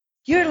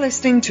You're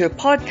listening to a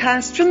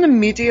podcast from the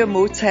Media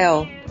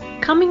Motel.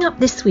 Coming up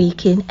this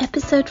week in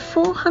episode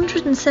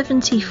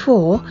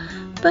 474,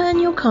 burn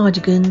your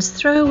cardigans,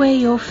 throw away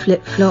your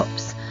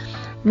flip-flops,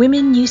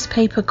 women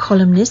newspaper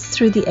columnists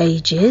through the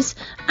ages,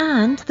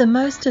 and the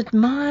most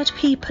admired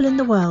people in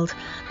the world.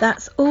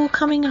 That's all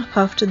coming up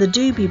after the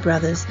Doobie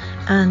Brothers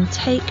and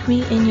Take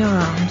Me in Your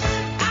Arms.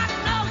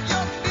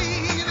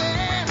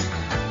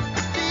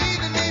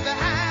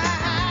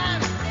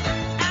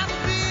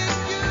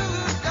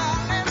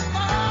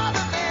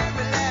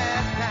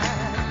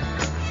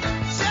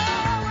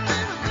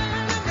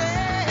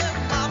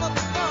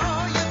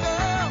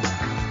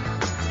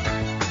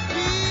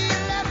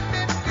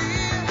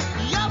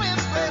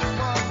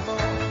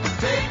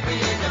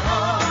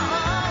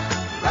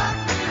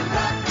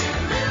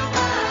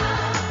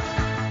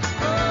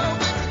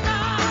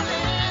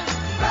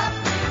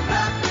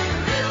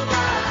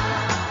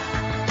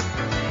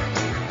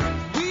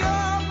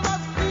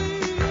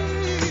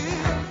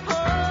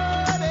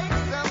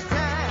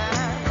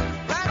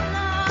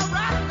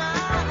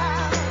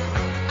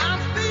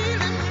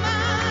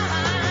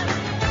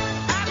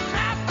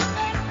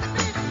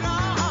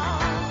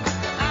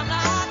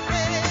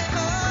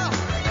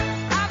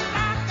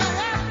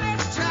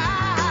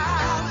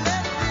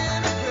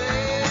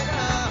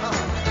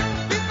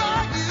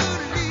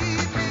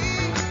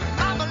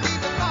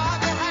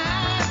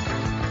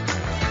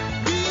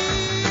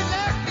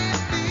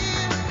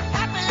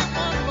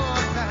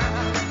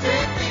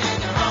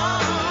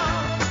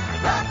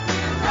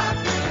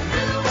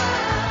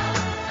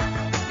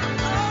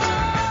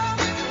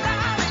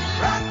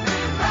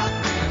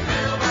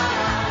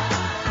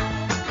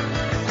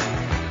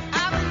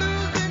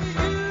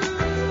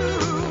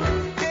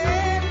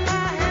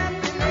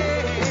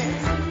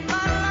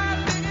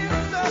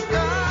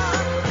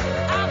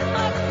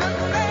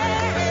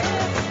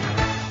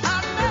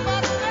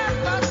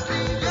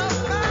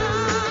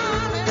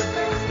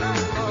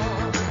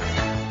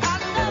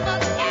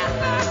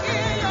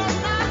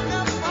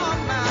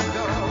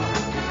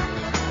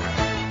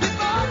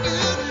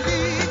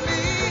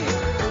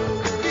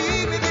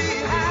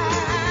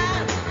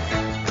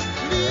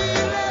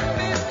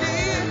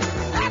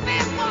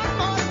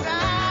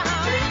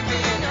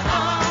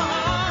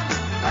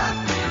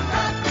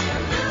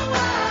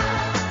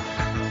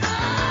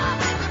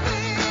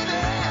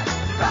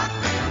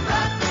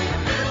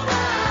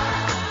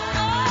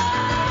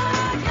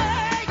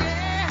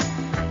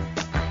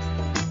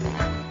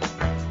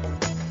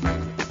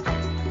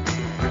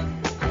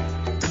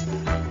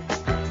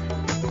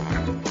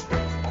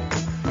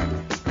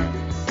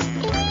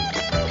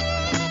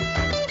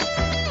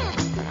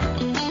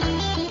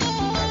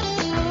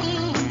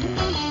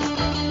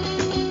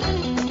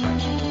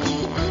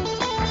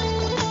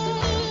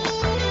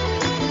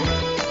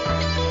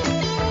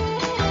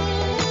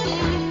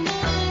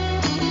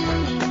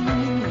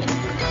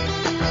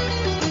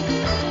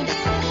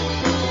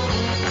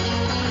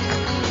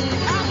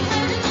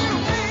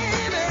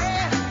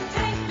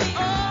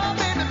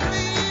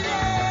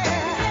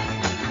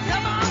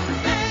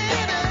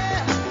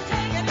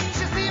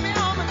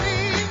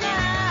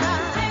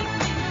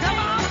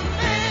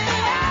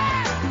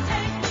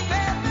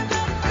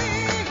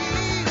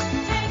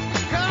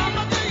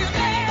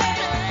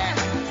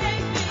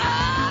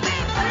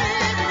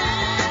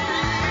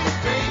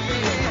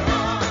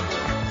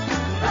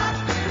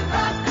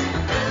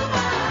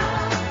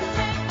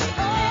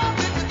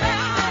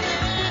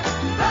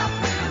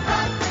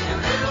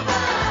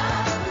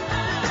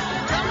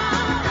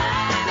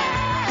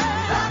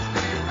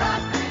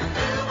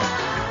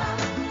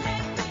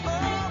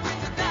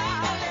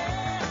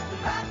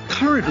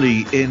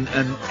 Currently in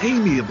an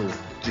amiable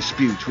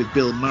dispute with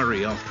Bill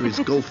Murray after his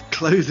golf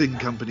clothing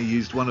company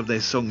used one of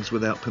their songs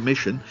without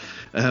permission.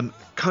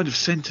 Kind of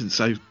sentence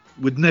I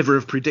would never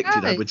have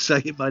predicted, I would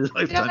say, in my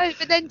lifetime. No,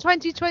 but then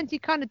 2020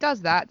 kind of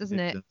does that, doesn't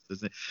it?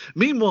 Doesn't it?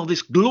 Meanwhile,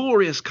 this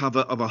glorious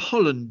cover of a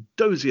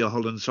Dozier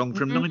Holland song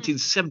from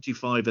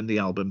 1975 in the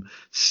album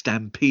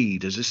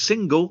Stampede as a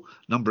single,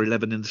 number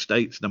 11 in the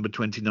States, number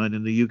 29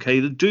 in the UK,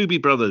 the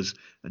Doobie Brothers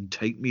and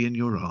Take Me in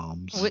Your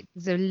Arms. Oh,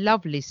 it's a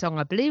lovely song.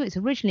 I believe it's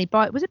originally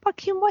was it by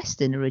Kim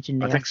Weston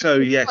originally? I think so,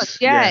 yes.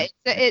 Yeah.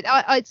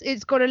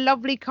 It's got a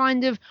lovely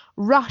kind of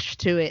rush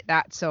to it,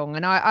 that song.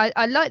 And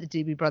I like the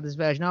Doobie Brothers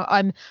version.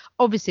 I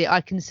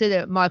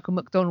consider Michael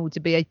McDonald to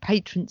be a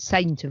patron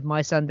saint of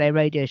my Sunday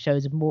radio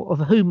shows, of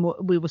whom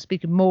we will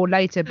speak more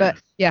later. But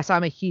yes,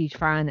 I'm a huge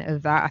fan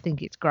of that. I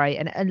think it's great.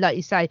 And like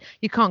you say,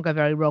 you can't go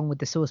very wrong with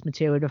the source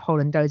material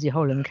of Dozier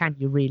Holland, can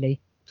you really?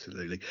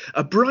 Absolutely.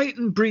 A bright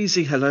and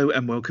breezy hello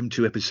and welcome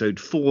to episode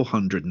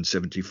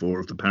 474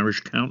 of the Parish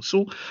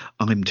Counsel.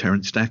 I'm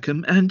Terence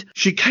Stackham and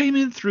she came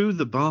in through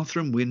the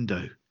bathroom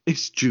window.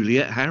 It's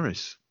Juliet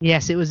Harris.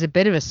 Yes, it was a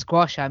bit of a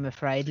squash, I'm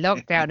afraid.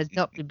 Lockdown has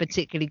not been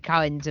particularly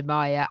kind to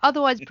my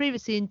otherwise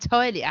previously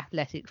entirely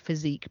athletic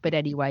physique. But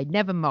anyway,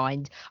 never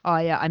mind.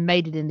 I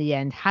made it in the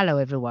end. Hello,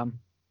 everyone.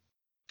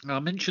 I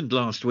mentioned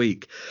last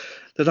week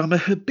that I'm a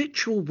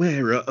habitual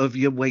wearer of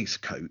your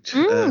waistcoat.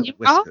 You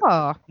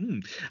are.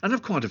 And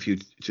I've quite a few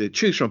to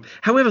choose from.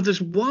 However,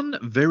 there's one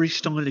very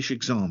stylish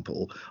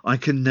example I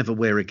can never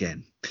wear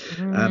again.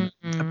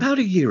 About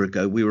a year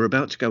ago, we were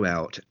about to go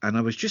out, and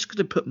I was just going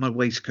to put my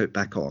waistcoat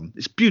back on,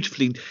 this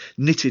beautifully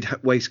knitted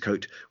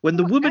waistcoat, when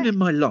the woman in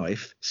my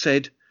life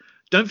said,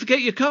 "Don't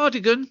forget your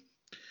cardigan."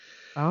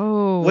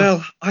 Oh.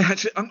 Well, I had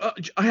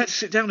to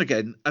sit down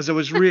again as I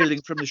was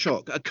reeling from the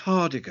shock. A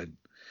cardigan.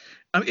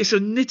 It's a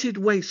knitted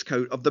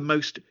waistcoat of the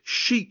most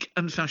chic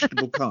and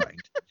fashionable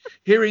kind.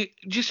 Hearing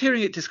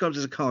it described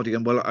as a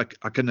cardigan, well,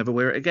 I can never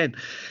wear it again.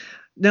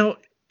 Now,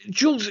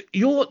 Jules,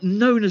 you're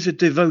known as a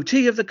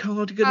devotee of the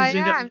cardigan. I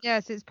am,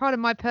 yes. It's part of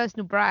my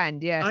personal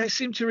brand, yes. I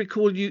seem to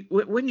recall you,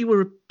 when you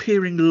were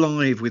appearing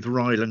live with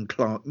Ryland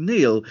Clark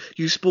Neal,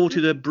 you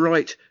sported a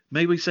bright,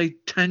 may we say,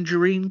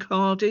 tangerine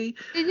cardi?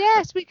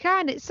 Yes, we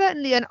can. It's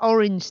certainly an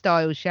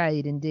orange-style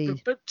shade,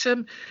 indeed. But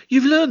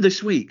you've learned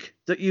this week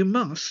that you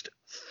must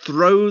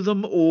throw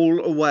them all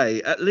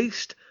away, at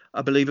least,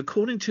 I believe,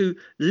 according to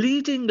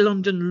leading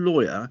London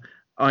lawyer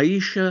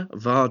Aisha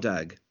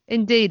Vardag.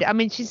 Indeed. I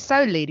mean, she's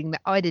so leading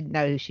that I didn't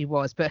know who she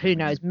was, but who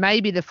knows?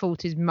 Maybe the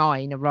fault is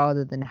mine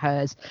rather than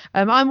hers.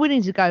 I'm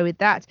willing to go with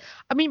that.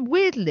 I mean,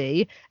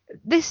 weirdly,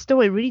 this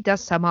story really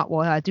does sum up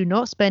why I do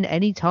not spend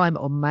any time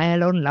on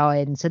Mail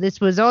Online. So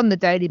this was on the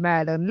Daily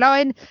Mail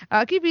Online.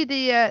 I'll give you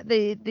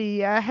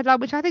the headline,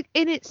 which I think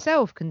in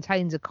itself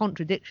contains a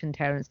contradiction,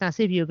 Terence. Now,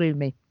 see if you agree with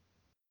me.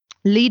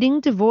 Leading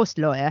divorce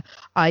lawyer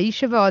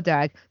Aisha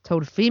Vardag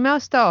told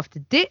female staff to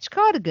ditch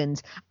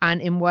cardigans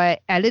and wear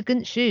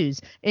elegant shoes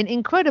in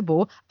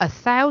incredible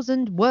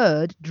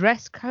 1,000-word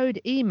dress code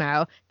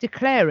email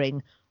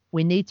declaring,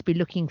 "We need to be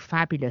looking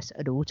fabulous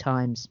at all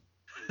times."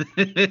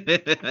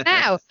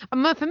 Now,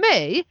 for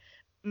me,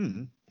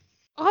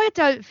 I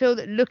don't feel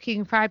that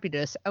looking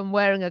fabulous and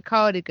wearing a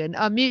cardigan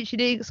are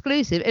mutually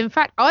exclusive. In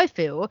fact, I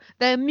feel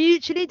they're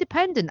mutually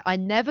dependent. I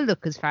never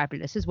look as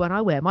fabulous as when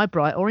I wear my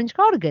bright orange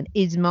cardigan,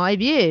 is my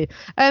view.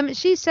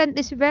 She sent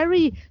this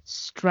very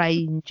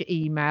strange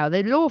email.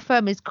 The law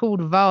firm is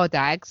called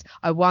Vardags.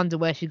 I wonder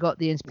where she got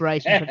the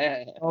inspiration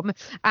from.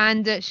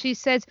 And she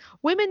says,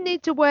 women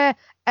need to wear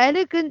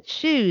elegant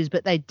shoes,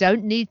 but they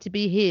don't need to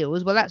be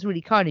heels. Well, that's really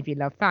kind of you,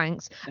 love.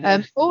 Thanks.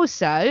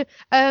 Also,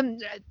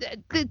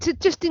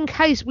 just in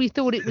case we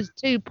thought it was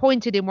too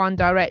pointed in one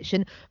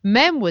direction,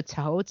 men were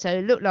told, so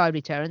look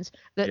lively, Terence,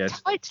 that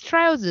tight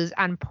trousers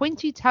and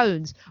pointy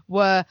tones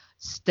were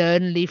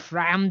sternly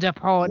frowned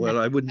upon. Well,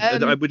 I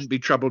wouldn't be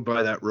troubled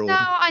by that rule. No,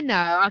 I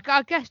know.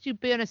 I guess you'd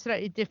be on a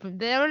slightly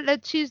different.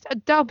 She's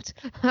dubbed.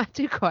 I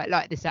do quite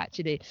like this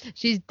actually.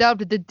 She's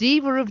dubbed the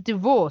diva of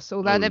divorce,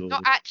 although they've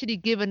not actually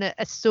given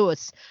a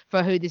source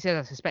for who this is.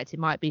 I suspect it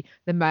might be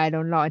the Mail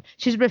Online.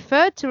 She's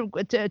referred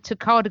to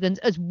cardigans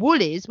as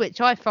woolies,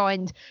 which I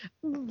find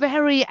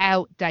very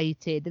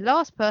outdated. The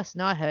last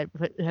person I heard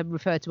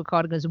referred to a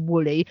cardigan as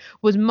woolly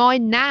was my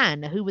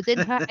nan, who was in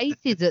her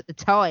 80s at the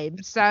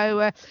time.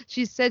 So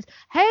she says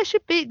hair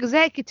should be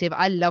executive.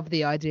 I love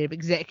the idea of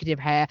executive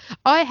hair.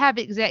 I have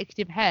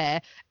executive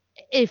hair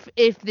if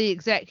the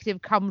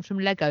executive comes from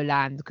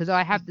Legoland, because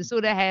I have the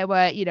sort of hair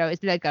where,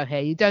 it's Lego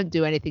hair. You don't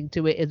do anything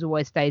to it. It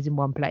always stays in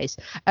one place.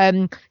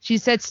 She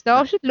said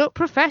staff should look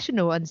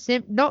professional and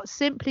not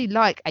simply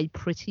like a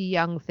pretty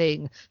young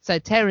thing. So,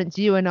 Terence,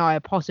 you and I are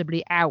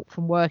possibly out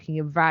from working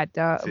in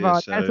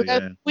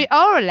we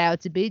are allowed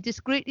to be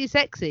discreetly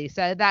sexy.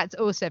 So that's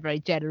also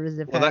very generous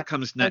of her. Well, that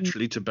comes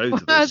naturally to both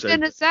of us. I was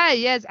going to say,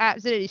 yes,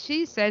 absolutely.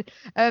 She said,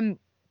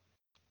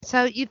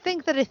 so you'd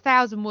think that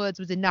 1,000 words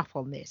was enough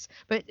on this,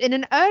 but in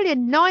an earlier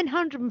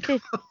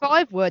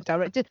 955-word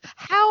directive,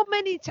 how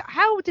many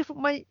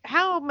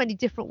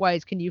different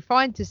ways can you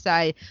find to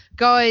say,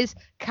 guys,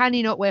 can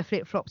you not wear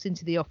flip-flops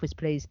into the office,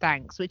 please?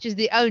 Thanks. Which is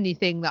the only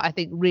thing that I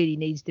think really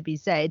needs to be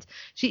said.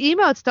 She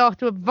emailed staff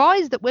to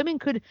advise that women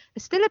could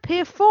still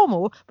appear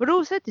formal, but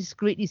also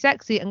discreetly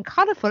sexy and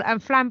colourful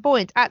and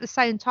flamboyant at the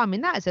same time. I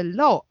mean, that is a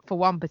lot for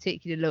one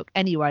particular look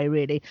anyway,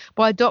 really,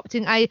 by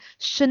adopting a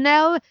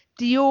Chanel,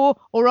 Dior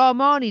or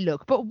Armani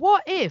look. But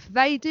what if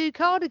they do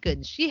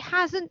cardigans? She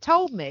hasn't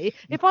told me.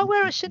 If I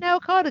wear a Chanel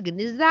cardigan,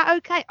 is that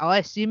okay? I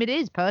assume it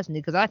is, personally,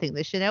 because I think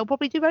that Chanel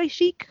probably do very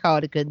chic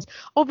cardigans.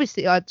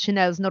 Obviously,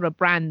 Chanel's not a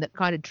brand that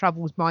kind of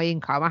troubles my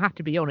income, I have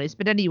to be honest.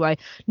 But anyway,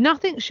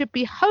 nothing should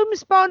be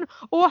homespun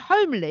or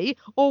homely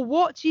or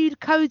what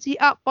you'd cozy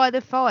up by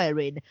the fire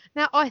in.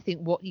 Now, I think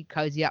what you'd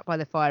cozy up by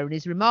the fire in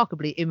is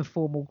remarkably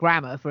informal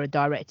grammar for a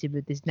directive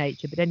of this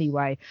nature. But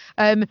anyway,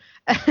 and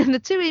the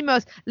two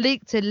emails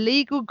leaked to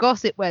legal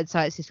gossip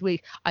websites this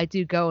week. I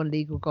do go on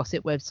legal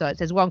gossip websites.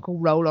 There's one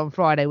called Roll on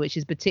Friday, which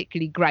is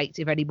particularly great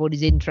if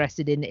anybody's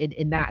interested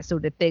in that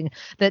sort of thing,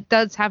 that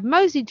does have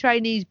mostly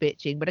trainees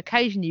bitching, but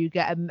occasionally you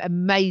get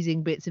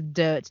amazing bits of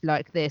dirt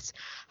like this,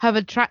 have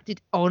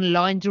attracted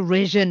online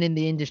derision in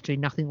the industry,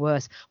 nothing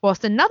worse.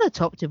 Whilst another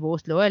top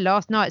divorce lawyer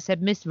last night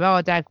said Miss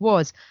Vardag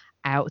was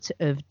out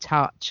of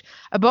touch.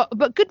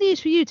 But good news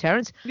for you,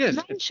 Terence. Yes.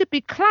 Men should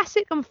be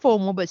classic and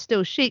formal but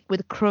still chic,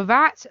 with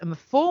cravats and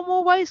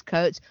formal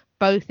waistcoats,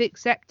 both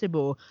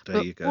acceptable.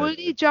 There you go.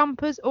 Woolly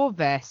jumpers or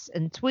vests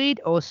and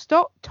tweed or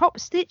top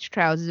stitch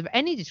trousers of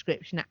any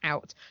description are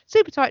out.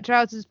 Super tight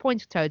trousers,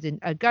 pointed toes in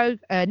a go,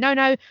 no,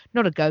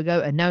 not a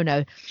go-go, a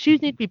no-no.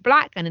 Shoes need to be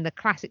black and in a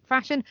classic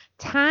fashion.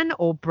 Tan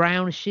or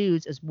brown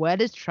shoes as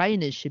well as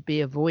trainers should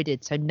be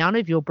avoided. So none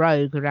of your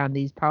brogue around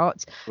these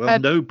parts. Well,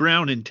 no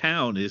brown in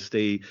town is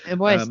the,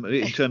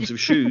 in terms of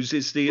shoes,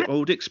 is the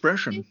old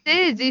expression. It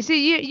is. You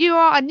see, you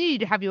are, I knew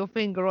you'd have your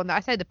finger on that. I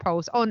say the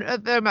pulse, on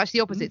very much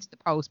the opposite to the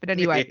pulse. But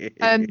anyway,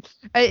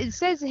 it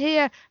says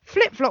here,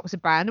 flip-flops are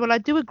banned. Well, I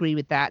do agree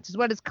with that, as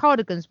well as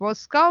cardigans, while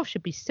scarves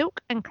should be silk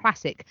and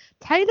classic.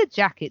 Tailored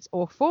jackets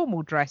or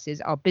formal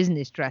dresses are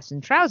business dress,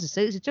 and trouser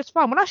suits are just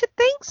fine. Well, I should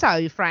think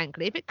so,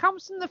 frankly. If it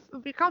comes from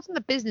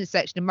the business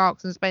section of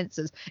Marks and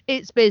Spencer's,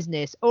 it's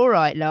business. All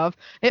right, love.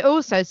 It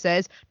also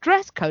says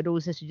dress code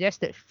also suggests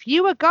that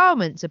fewer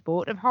garments are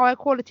bought of higher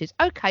qualities.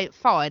 Okay,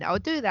 fine, I'll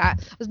do that,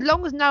 as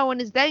long as no one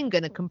is then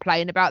going to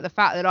complain about the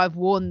fact that I've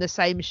worn the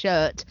same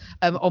shirt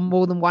on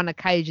more than one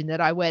occasion,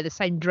 that I wear the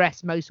same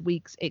dress most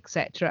weeks,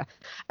 etc.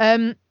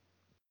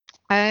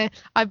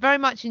 I very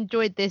much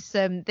enjoyed this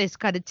this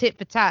kind of tit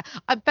for tat.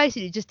 I'm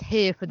basically just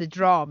here for the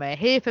drama,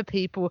 here for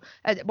people.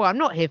 Well, I'm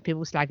not here for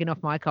people slagging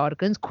off my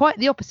cardigans, quite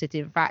the opposite,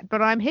 in fact.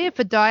 But I'm here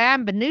for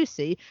Diane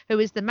Benussi, who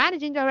is the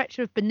managing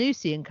director of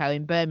Benussi & Co.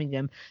 in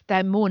Birmingham.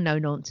 They're more no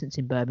nonsense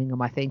in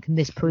Birmingham, I think, and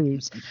this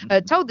proves.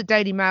 Told the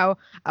Daily Mail,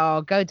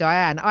 "Oh, go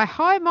Diane. I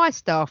hire my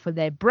staff for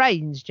their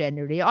brains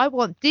generally. I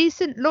want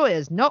decent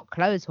lawyers, not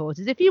clothes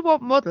horses. If you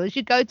want models,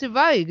 you go to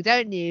Vogue,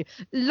 don't you?"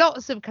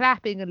 Lots of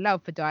clapping and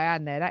love for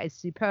Diane there. That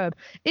is superb.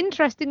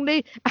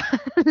 Interestingly, I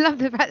love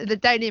the fact that the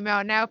Daily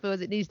Mail now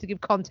feels it needs to give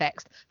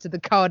context to the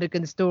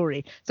cardigan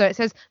story. So it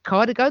says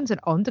cardigans have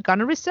undergone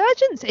a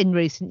resurgence in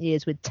recent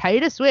years, with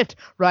Taylor Swift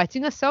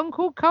writing a song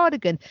called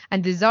Cardigan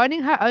and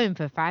designing her own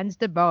for fans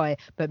to buy.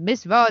 But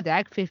Miss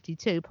Vardag,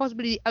 52,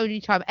 possibly the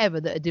only time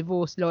ever that a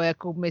divorce lawyer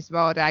called Miss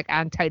Vardag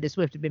and Taylor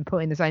Swift have been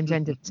put in the same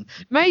sentence,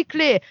 made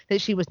clear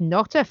that she was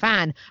not a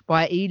fan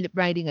by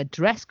emailing a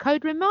dress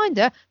code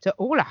reminder to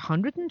all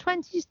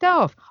 120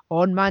 staff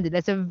on Monday.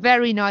 There's a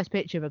very nice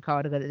picture of a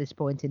cardigan at this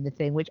point in the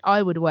thing, which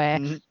I would wear.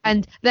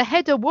 And the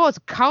header was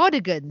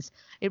cardigans.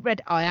 It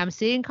read, "I am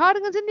seeing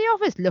cardigans in the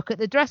office. Look at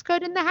the dress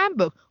code in the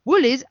handbook.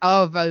 Woolies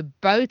are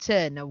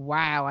verboten."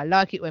 Wow, I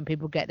like it when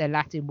people get their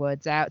Latin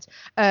words out.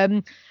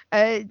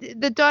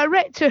 The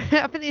director,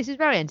 I think this is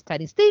very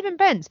entertaining, Stephen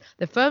Bence,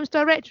 the firm's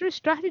director of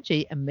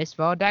strategy and Miss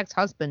Vardag's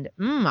husband,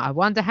 I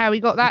wonder how he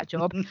got that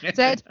job,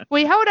 said,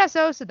 "We hold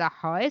ourselves to the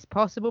highest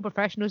possible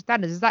professional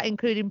standards." Does that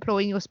include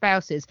employing your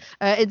spouses?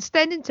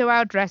 Extending to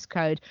our dress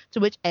code, to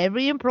which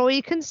every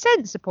employee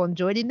consents upon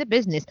joining the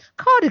business.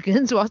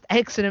 Cardigans, whilst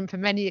excellent for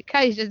many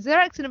occasions, they're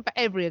excellent for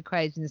every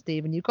occasion,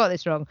 Stephen, you got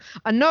this wrong,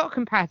 are not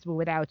compatible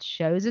with our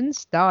chosen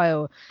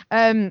style.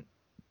 And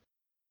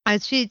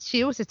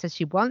she also says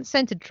she once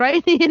sent a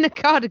trainee in a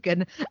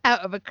cardigan out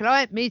of a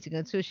client meeting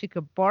until she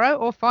could borrow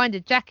or find a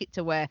jacket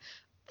to wear.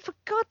 For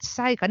God's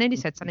sake, I nearly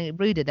said something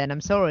ruder then,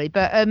 I'm sorry.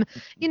 But,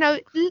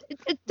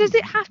 does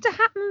it have to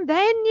happen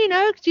then?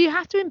 Do you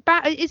have to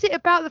is it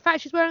about the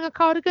fact she's wearing a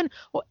cardigan,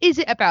 or is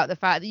it about the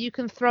fact that you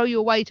can throw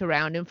your weight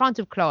around in front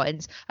of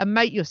clients and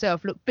make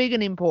yourself look big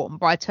and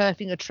important by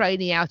turfing a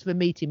trainee out of a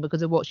meeting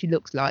because of what she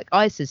looks like?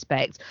 I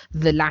suspect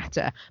the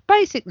latter.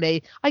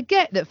 Basically, I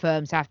get that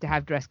firms have to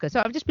have dress codes.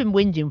 So I've just been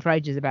whinging for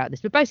ages about this,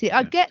 but basically,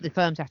 I get that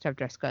firms have to have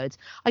dress codes.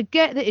 I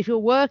get that if you're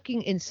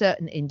working in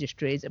certain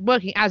industries,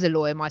 working as a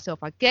lawyer myself,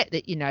 I get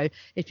that,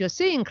 if you're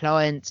seeing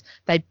clients,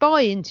 they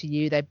buy into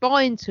you, they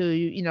want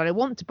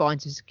to buy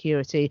into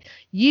security.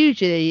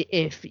 Usually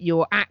if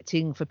you're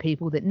acting for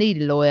people that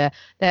need a lawyer,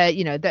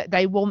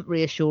 they want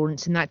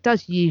reassurance, and that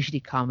does usually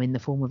come in the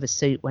form of a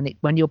suit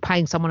when you're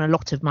paying someone a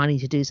lot of money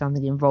to do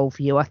something involved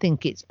for you. I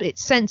think it's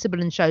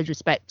sensible and shows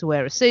respect to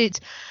wear a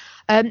suit.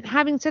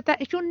 Having said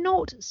that, if you're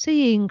not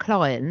seeing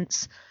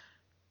clients,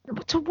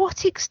 to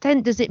what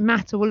extent does it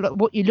matter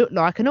what you look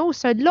like? And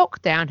also,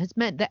 lockdown has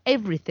meant that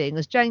everything,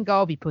 as Jane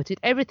Garvey put it,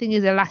 everything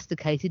is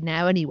elasticated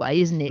now anyway,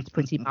 isn't it?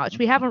 Pretty much.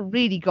 We haven't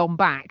really gone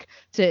back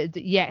to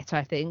yet,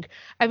 I think.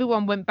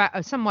 Everyone went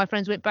back. Some of my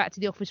friends went back to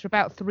the office for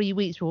about 3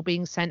 weeks before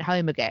being sent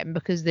home again,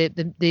 because the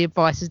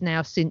advice has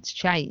now since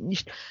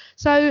changed.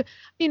 So,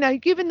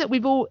 given that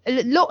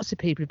lots of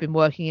people have been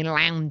working in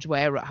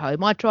loungewear at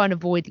home. I try and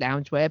avoid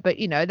loungewear, but,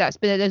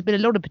 there's been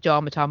a lot of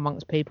pyjama time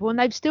amongst people, and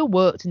they've still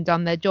worked and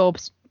done their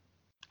jobs.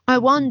 I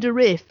wonder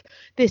if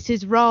this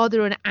is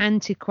rather an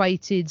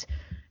antiquated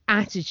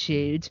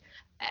attitude,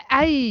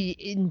 A,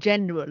 in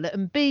general,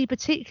 and B,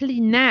 particularly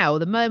now,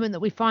 the moment that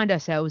we find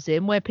ourselves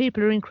in, where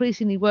people are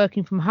increasingly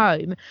working from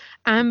home,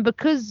 and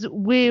because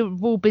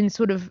we've all been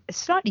sort of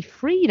slightly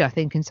freed, I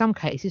think, in some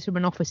cases, from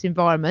an office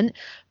environment,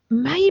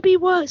 maybe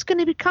work's going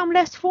to become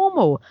less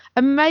formal,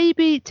 and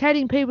maybe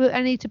telling people that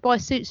they need to buy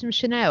suits from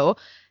Chanel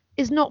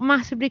is not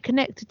massively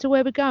connected to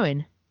where we're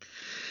going.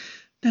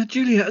 Now,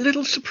 Julia, a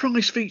little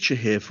surprise feature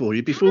here for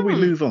you before we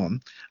move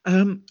on.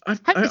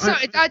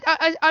 Sorry,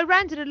 I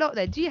ranted a lot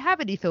there. Do you have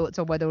any thoughts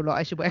on whether or not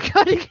I should wear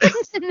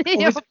cardigans in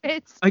the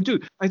office? I do.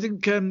 I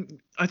think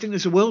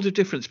there's a world of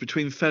difference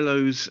between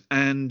fellows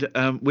and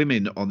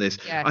women on this.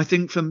 Yes. I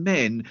think for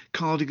men,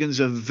 cardigans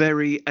are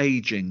very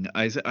aging.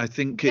 I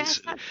think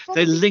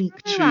they're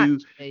linked to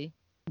actually.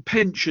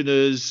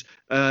 Pensioners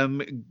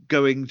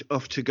going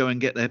off to go and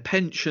get their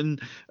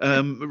pension,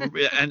 and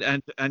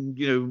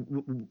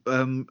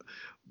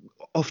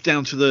off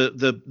down to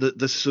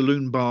the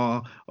saloon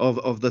bar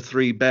of the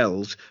Three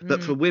Bells.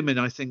 But for women,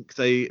 I think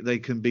they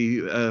can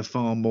be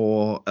far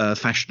more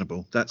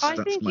fashionable. That's my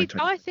take.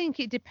 I think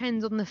it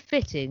depends on the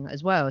fitting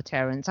as well,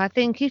 Terence. I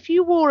think if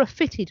you wore a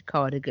fitted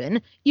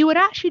cardigan, you would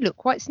actually look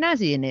quite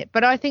snazzy in it.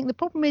 But I think the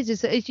problem is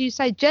that, as you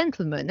say,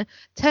 gentlemen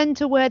tend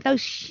to wear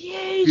those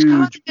huge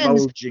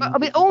cardigans. I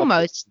mean,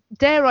 almost,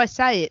 dare I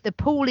say it, the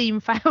Pauline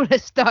Fowler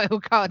style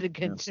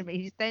cardigans to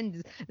me,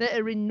 that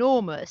are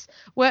enormous.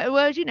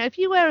 Whereas, if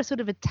you wear a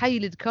sort of a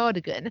tailored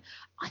cardigan,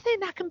 I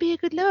think that can be a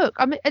good look.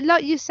 I mean,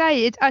 like you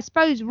say, I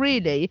suppose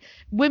really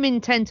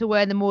women tend to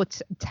wear the more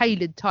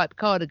tailored type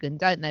cardigan,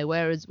 don't they?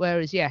 Whereas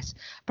yes,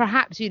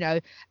 perhaps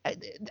it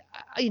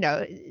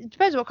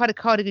depends what kind of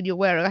cardigan you're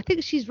wearing. I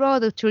think she's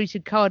rather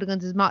treated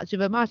cardigans as much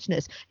of a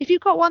muchness. If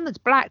you've got one that's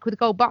black with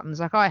gold buttons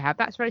like I have,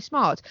 that's very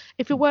smart.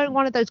 If you're wearing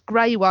one of those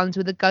grey ones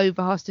with a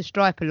Govasta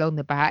stripe along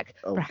the back,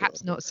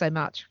 perhaps not so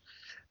much.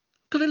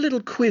 Got a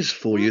little quiz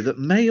for you that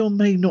may or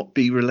may not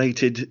be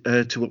related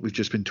to what we've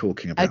just been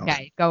talking about.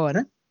 Okay, go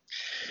on.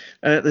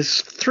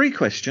 There's 3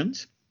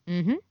 questions.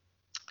 Mm-hmm.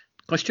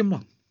 Question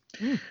 1.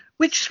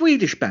 Which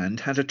Swedish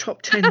band had a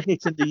top 10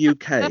 hit in the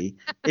UK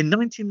in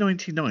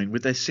 1999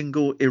 with their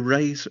single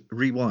Erase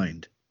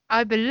Rewind?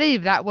 I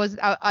believe that was.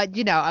 I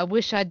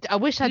wish I'd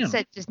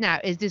said just now.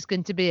 Is this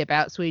going to be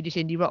about Swedish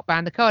indie rock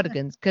band the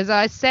Cardigans? Because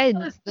I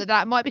sense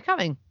that might be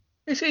coming.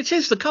 It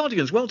is the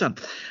Cardigans. Well done.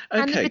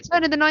 Okay. And the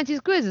return of the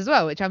 90s quiz as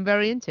well, which I'm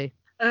very into.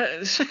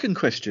 Second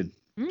question.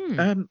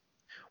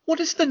 What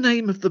is the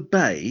name of the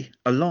bay,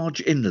 a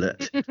large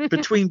inlet,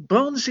 between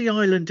Barnsley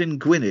Island in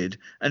Gwynedd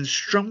and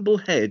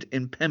Strumble Head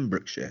in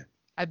Pembrokeshire?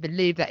 I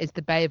believe that is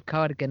the Bay of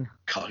Cardigan.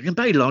 Cardigan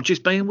Bay,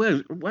 largest bay in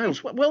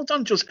Wales. Well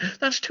done, Jules.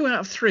 That's 2 out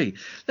of 3.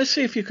 Let's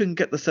see if you can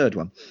get the third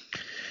one.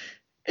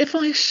 If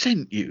I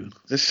sent you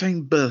the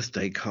same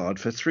birthday card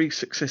for 3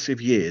 successive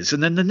years,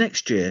 and then the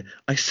next year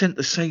I sent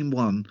the same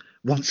one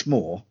once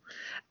more,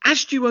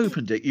 as you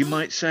opened it, you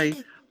might say,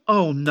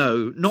 "Oh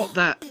no, not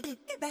that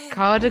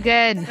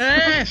cardigan."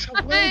 Yes,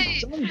 well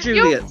done,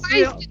 Juliet.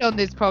 You're wasted on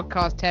this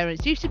podcast,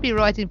 Terence. You should be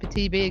writing for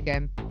TV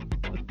again.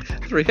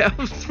 3 out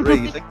of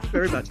 3. Thank you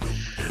very much.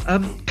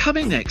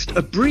 Coming next,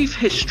 a brief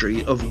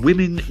history of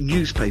women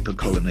newspaper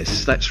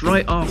columnists. That's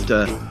right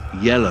after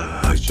Yellow.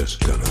 I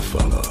just gonna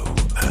follow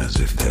as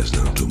if there's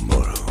no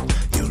tomorrow.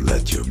 You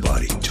let your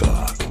body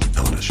talk.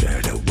 I wanna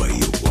share the way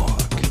you walk.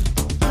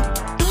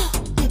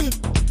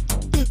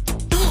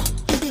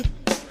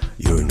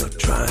 You're not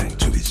trying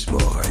to be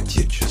smart.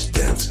 You're just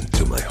dancing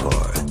to my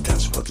heart.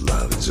 That's what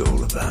love is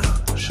all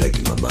about.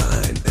 Shaking my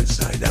mind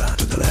inside out.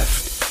 To the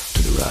left,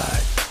 to the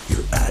right.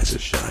 Your eyes are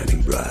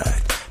shining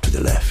bright. To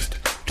the left,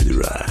 to the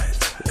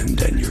right, and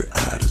then you're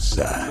out of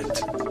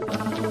sight.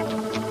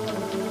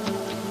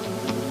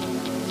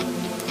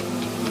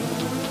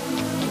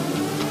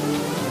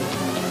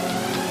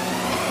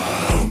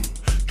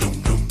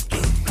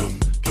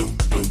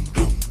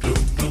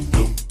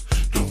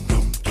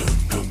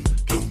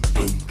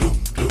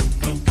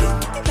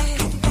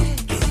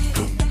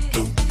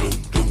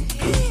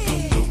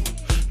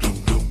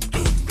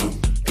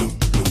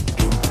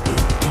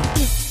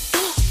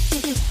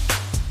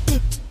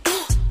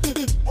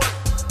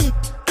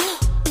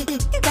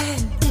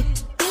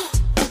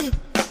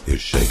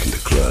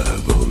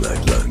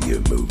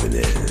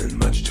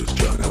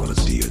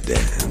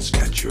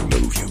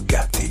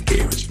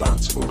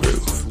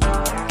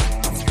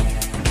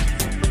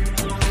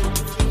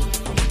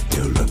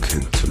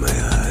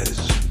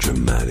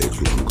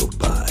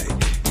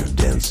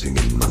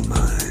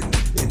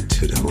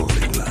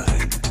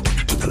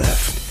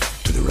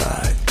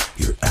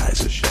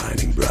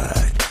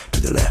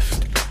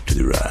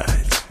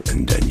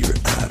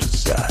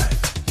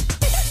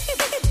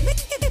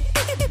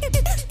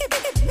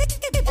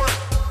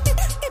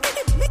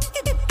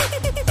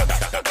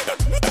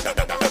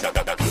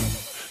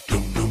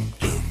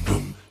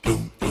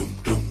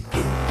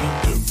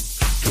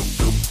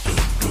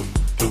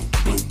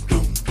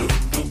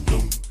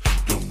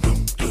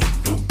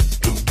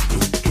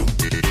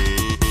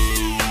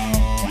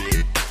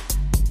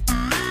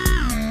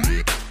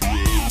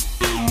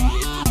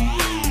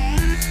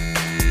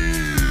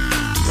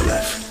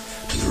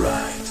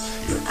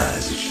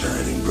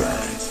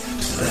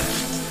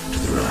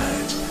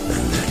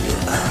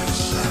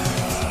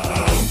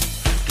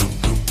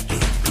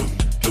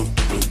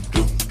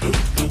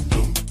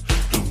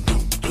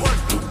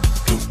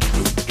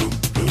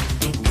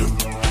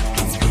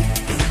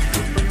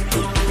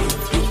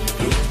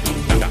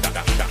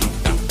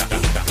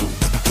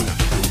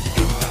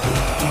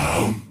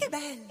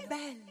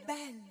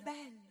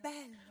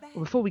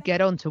 before we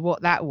get on to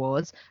what that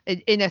was,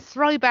 in a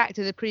throwback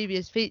to the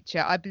previous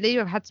feature, I believe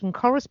I've had some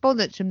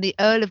correspondence from the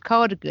Earl of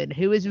Cardigan,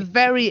 who was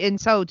very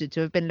insulted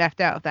to have been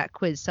left out of that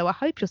quiz. So I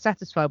hope you're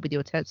satisfied with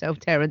yourself,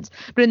 Terence.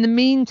 But in the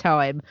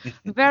meantime,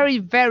 very,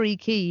 very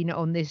keen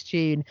on this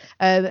tune.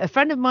 A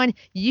friend of mine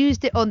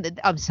used it on,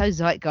 I'm so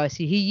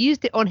zeitgeisty, he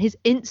used it on his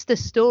Insta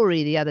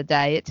story the other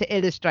day to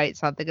illustrate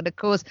something. And of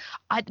course,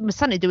 it was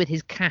something to do with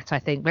his cat, I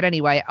think. But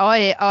anyway,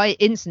 I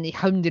instantly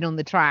honed in on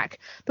the track,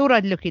 thought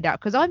I'd look it up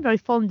because I'm very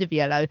fond of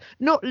Yellow,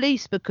 not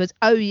least because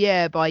Oh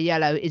Yeah by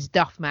Yellow is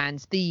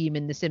Duffman's theme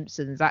in The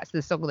Simpsons. That's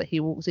the song that he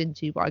walks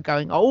into by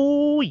going,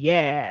 oh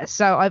yeah.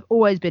 So I've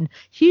always been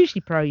hugely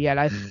pro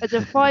Yellow. As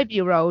a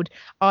 5-year-old,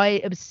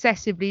 I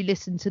obsessively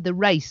listened to The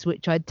Race,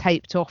 which I'd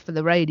taped off for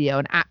the radio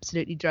and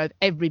absolutely drove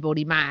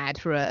everybody mad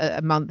for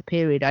a month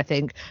period, I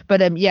think.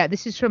 But yeah,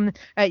 this is from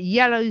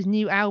Yellow's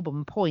new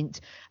album,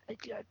 Point.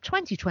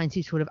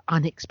 2020 sort of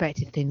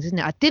unexpected things, isn't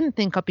it? I didn't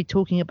think I'd be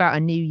talking about a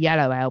new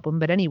Yellow album,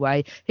 but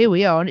anyway, here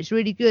we are, and it's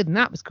really good, and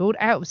that was called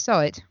Out of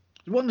Sight.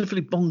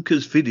 Wonderfully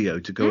bonkers video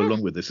to go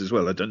along with this as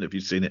well. I don't know if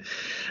you've seen it.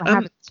 I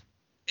haven't.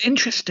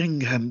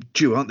 Interesting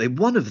duo, aren't they?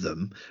 One of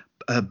them,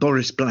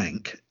 Boris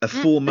Blank, a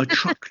former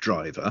truck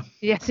driver.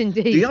 Yes,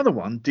 indeed. The other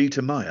one,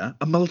 Dieter Meyer,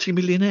 a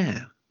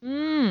multimillionaire.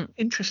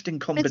 Interesting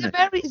combination.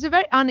 It's a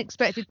very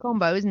unexpected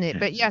combo, isn't it? Yes.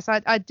 But yes,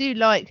 I do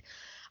like.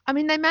 I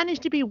mean, they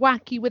managed to be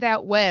wacky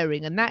without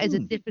wearing, and that is a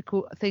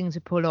difficult thing to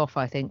pull off,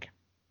 I think.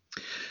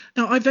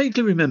 Now, I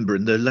vaguely remember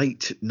in the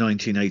late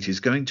 1980s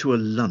going to a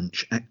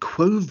lunch at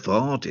Quo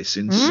Vadis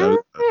in Soho.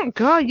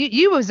 God,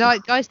 you were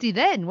zeitgeisty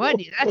then, weren't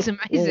you? That's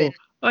amazing.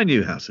 I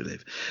knew how to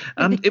live.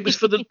 It was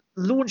for the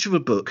launch of a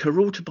book, her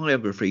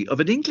autobiography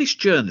of an English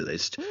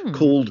journalist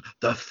called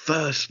The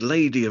First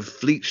Lady of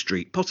Fleet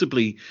Street,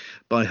 possibly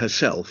by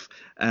herself,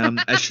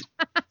 as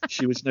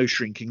she was no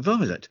shrinking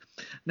violet.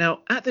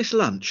 Now, at this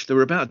lunch, there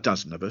were about a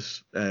dozen of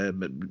us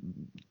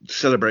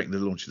celebrating the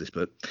launch of this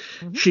book.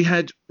 She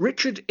had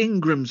Richard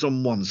Ingram's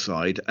on one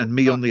side and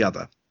me on the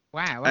other.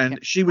 Wow. And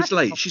she was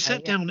late. She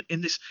sat down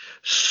in this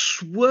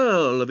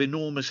swirl of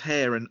enormous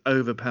hair and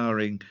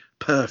overpowering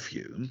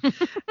perfume.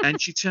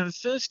 And she turned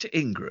first to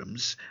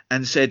Ingram's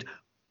and said,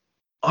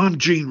 I'm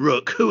Jean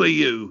Rook. Who are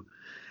you?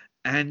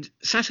 And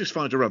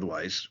satisfied or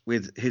otherwise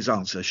with his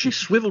answer, she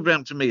swiveled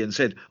round to me and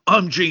said,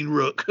 I'm Jean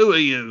Rook. Who are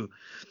you?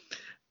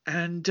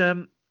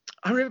 And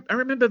I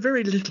remember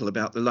very little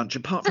about the lunch,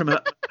 apart from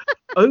her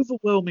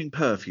overwhelming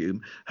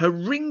perfume, her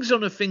rings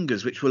on her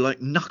fingers, which were like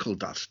knuckle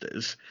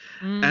dusters,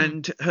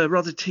 and her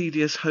rather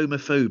tedious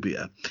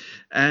homophobia.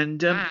 And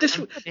that's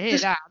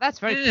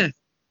very cool.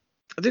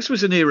 This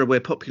was an era where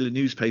popular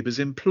newspapers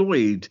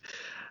employed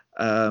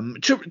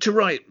to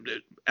write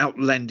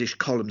outlandish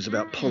columns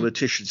about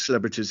politicians,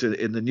 celebrities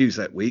in the news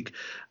that week.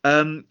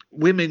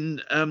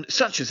 Women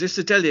such as this.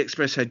 The Daily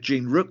Express had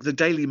Jean Rook. The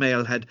Daily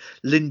Mail had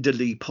Linda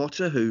Lee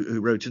Potter, who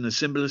wrote in a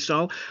similar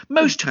style.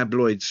 Most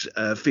tabloids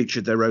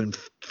featured their own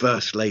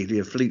First Lady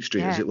of Fleet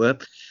Street, as it were.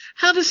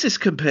 How does this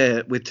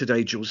compare with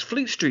today, Jules?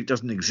 Fleet Street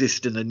doesn't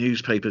exist in a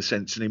newspaper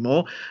sense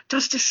anymore.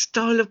 Does this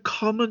style of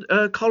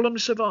column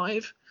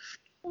survive?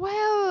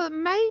 Well,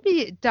 maybe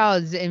it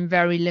does in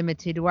very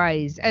limited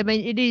ways. I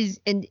mean, it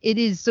is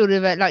sort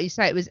of like you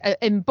say, it was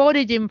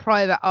embodied in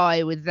Private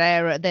Eye with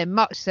their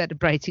much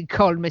celebrated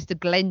columnist,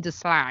 Glenda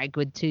Slag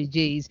with 2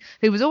 G's,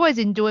 who was always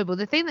enjoyable.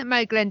 The thing that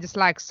made Glenda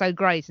Slag so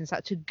great and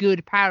such a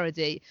good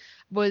parody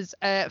was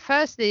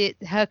firstly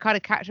her kind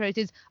of catchphrase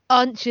is,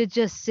 aren't you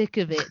just sick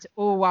of it?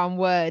 All one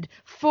word.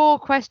 4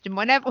 question.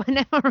 Whenever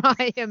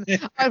I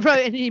wrote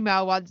an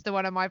email once to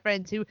one of my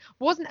friends who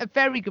wasn't a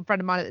very good friend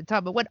of mine at the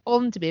time, but went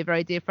on to be a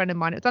very dear friend of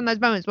mine. It was one of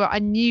those moments where I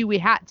knew we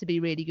had to be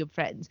really good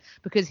friends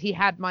because he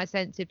had my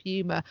sense of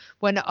humour.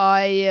 When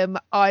I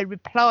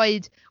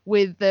replied to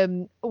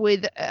one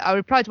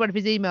of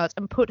his emails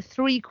and put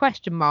 3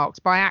 question marks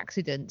by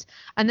accident,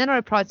 and then I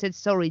replied, said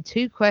sorry,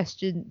 too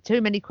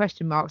many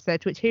question marks there,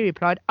 to which he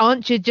replied,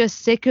 aren't you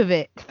just sick of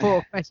it?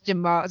 4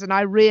 question marks. And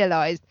I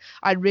realised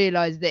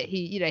that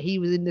he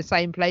was in the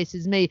same place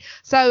as me.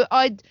 So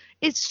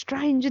it's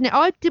strange, isn't it?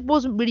 I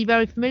wasn't really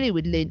very familiar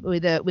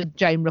with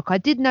Jane Rook. I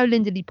did know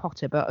Linda Lee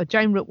Potter, but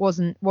Jane Rook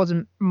wasn't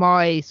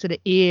my sort of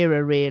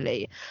era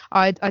really.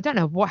 I don't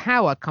know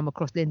how I'd come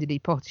across Linda Lee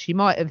Potter. She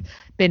might have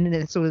been in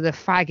the sort of the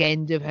fag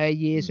end of her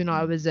years when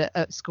I was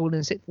at school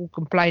and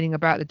complaining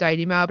about the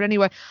Daily Mail. But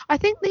anyway, I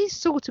think these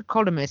sort of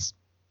columnists.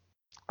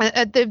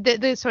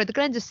 The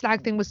Glenda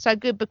Slag thing was so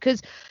good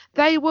because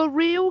they were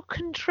real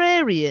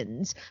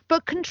contrarians,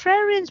 but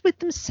contrarians with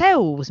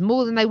themselves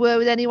more than they were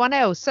with anyone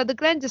else. So the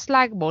Glenda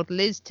Slag model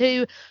is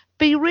to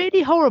be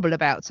really horrible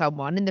about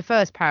someone in the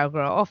first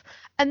paragraph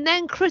and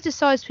then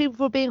criticise people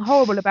for being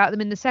horrible about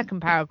them in the second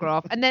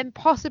paragraph and then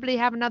possibly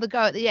have another go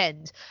at the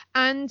end.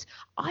 And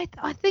I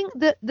think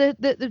that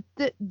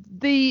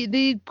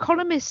the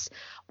columnists,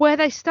 where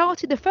they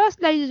started, the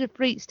First Ladies of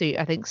Fleet Street,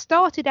 I think,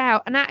 started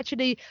out, and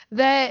actually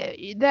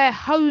their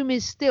home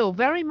is still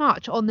very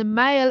much on the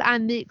Mail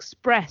and the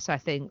Express, I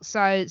think.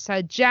 So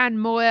Jan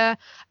Moyer,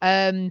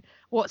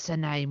 what's her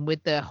name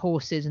with the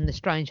horses and the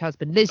strange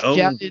husband, Liz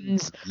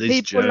Jones,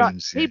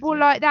 people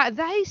like that.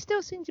 They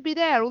still seem to be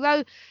there,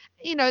 although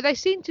they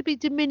seem to be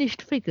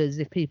diminished figures,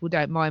 if people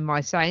don't mind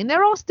my saying.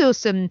 There are still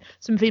some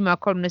female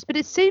columnists, but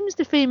it seems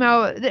the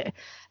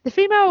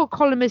female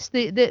columnist,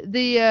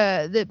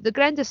 the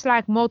Glenda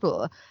Slag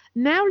model,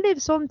 now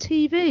lives on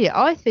TV.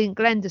 I think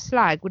Glenda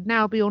Slag would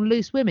now be on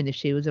Loose Women if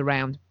she was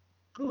around.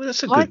 Oh,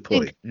 that's a good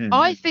point. Yeah.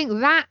 I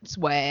think that's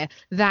where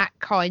that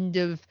kind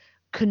of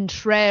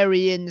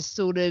contrarian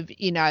sort of,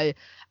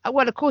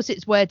 well, of course,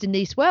 it's where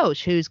Denise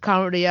Welch, who's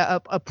currently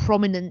a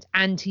prominent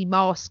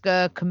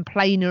anti-masker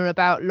complainer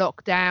about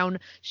lockdown,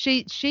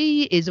 she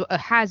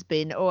has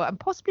been, and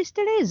possibly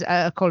still is,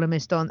 a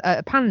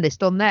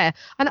panelist on there.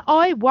 And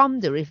I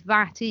wonder if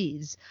that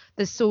is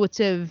the sort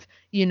of,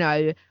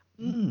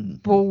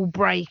 ball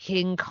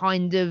breaking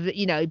kind of,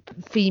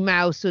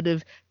 female sort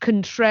of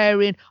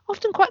contrarian,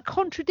 often quite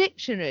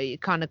contradictory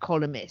kind of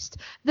columnist.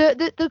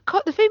 The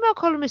female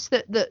columnists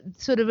that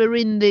sort of are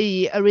in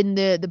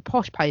the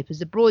posh papers,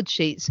 the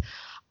broadsheets,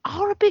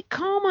 are a bit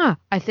calmer,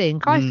 I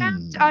think.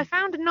 I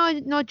found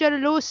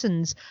Nigella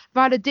Lawson's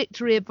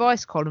valedictory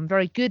advice column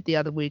very good the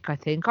other week. I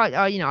think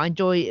I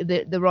enjoy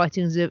the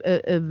writings of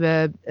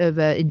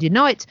India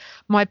Knight.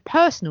 My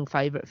personal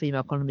favourite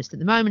female columnist at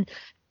the moment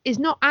is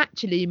not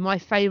actually my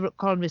favourite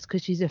columnist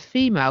because she's a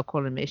female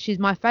columnist. She's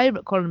my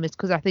favourite columnist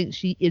because I think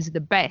she is the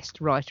best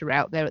writer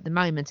out there at the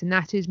moment, and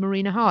that is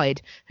Marina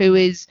Hyde, who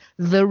is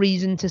the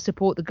reason to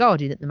support The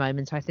Guardian at the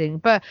moment, I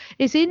think. But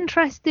it's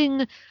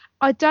interesting.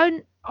 I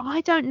don't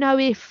know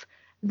if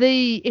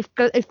the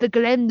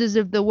Glendas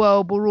of the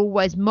world were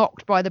always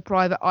mocked by the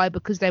private eye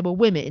because they were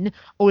women,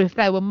 or if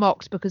they were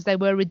mocked because they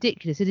were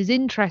ridiculous. It is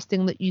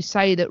interesting that you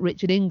say that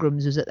Richard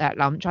Ingram's was at that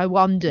lunch. I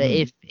wonder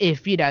if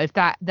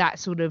that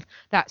sort of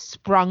that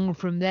sprung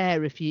from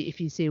there, if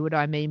you see what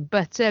I mean.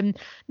 But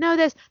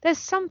no, there's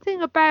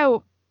something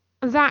about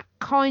that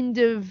kind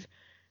of.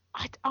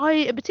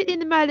 I particularly in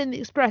the Mail and the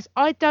Express,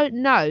 I don't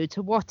know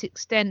to what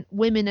extent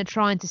women are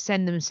trying to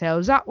send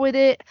themselves up with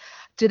it.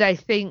 Do they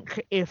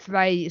think if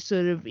they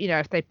sort of,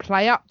 if they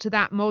play up to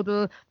that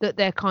model, that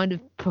they're kind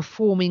of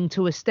performing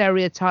to a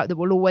stereotype that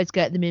will always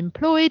get them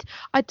employed?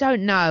 I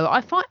don't know. I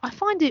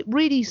find it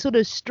really sort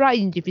of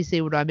strange, if you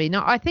see what I mean.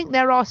 I think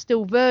there are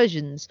still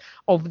versions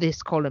of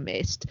this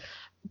columnist,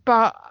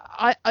 but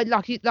I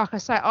like I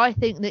say, I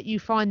think that you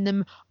find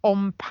them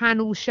on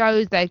panel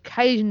shows. They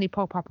occasionally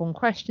pop up on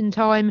Question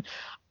Time.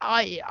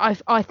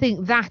 I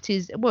think that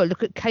is, well,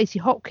 look at Katie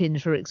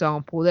Hopkins, for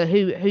example,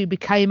 who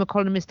became a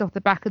columnist off the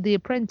back of The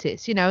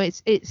Apprentice.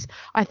 It's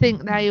I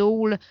think they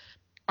all.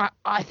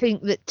 I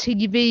think that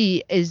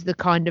TV is the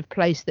kind of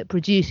place that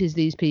produces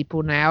these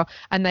people now,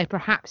 and they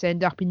perhaps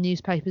end up in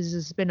newspapers as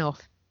a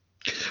spin-off.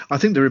 I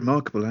think the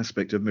remarkable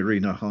aspect of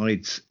Marina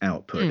Hyde's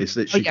output is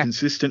that she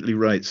consistently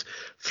writes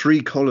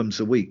 3 columns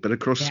a week, but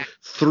across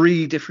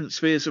 3 different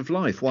spheres of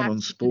life, one on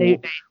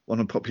sport, one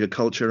on popular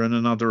culture, and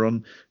another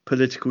on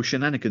political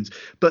shenanigans.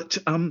 But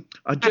and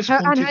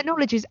her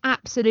knowledge is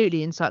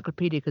absolutely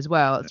encyclopedic as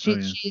well.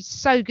 She's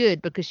so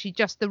good because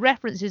the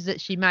references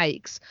that she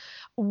makes,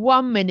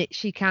 one minute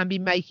she can be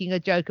making a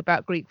joke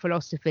about Greek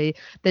philosophy,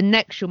 the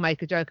next she'll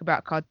make a joke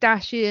about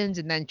Kardashians,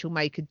 and then she'll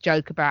make a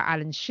joke about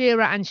Alan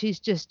Shearer, and she's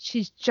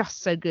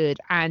just so good,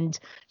 and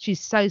she's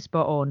so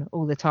spot on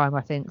all the time,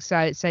 I think.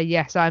 So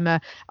yes, I'm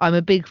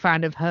a big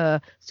fan of her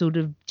sort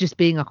of just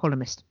being a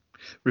columnist.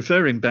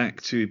 Referring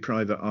back to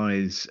Private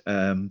Eye's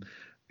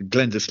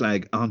Glenda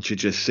Slag, Aren't You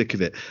Just Sick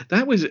of It?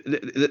 That was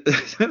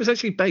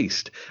actually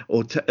based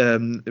or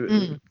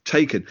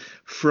taken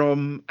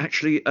from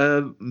actually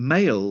a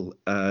male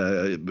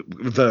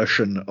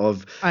version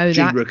of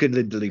Jean Rook and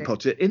Linda Lee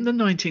Potter. In the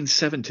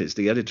 1970s,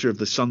 the editor of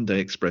the Sunday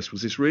Express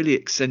was this really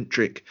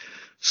eccentric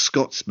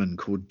Scotsman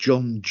called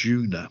John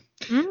Juna.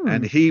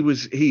 And he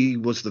was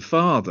the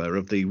father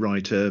of the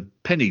writer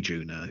Penny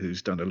Juna,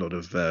 who's done a lot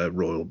of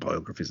royal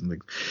biographies and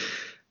things.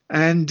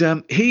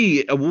 And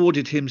he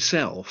awarded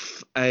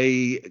himself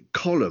a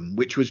column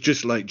which was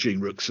just like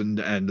Jean Rook's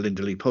and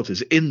Linda Lee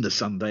Potter's in the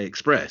Sunday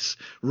Express,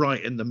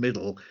 right in the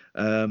middle,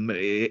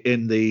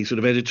 in the sort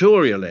of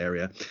editorial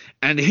area.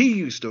 And he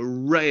used to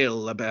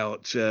rail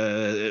about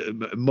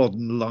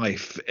modern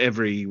life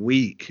every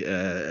week.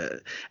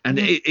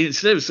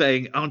 Instead of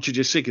saying, "Aren't you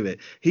just sick of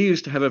it?" he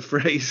used to have a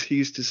phrase. He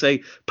used to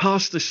say,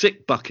 "Pass the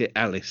sick bucket,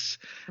 Alice,"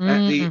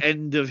 at the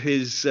end of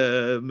his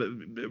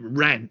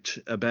rant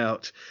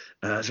about...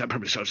 so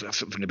probably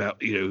something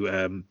about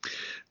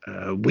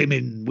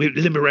women,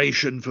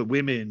 liberation for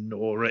women,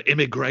 or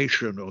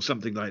immigration, or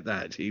something like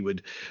that. He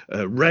would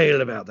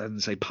rail about that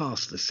and say,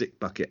 "Pass the sick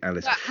bucket,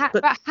 Alice."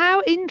 But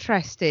how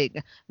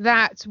interesting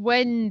that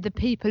when the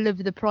people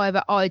of the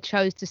Private Eye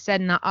chose to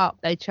send that up,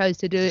 they chose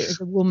to do it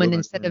as a woman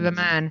instead of a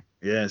man.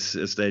 Yes,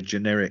 as their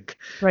generic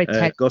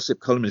gossip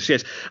columnist.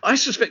 Yes, I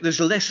suspect there's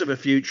less of a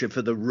future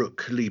for the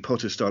Rook Lee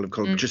Potter style of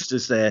column, just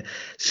as there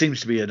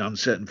seems to be an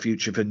uncertain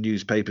future for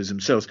newspapers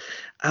themselves.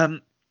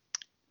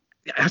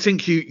 I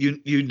think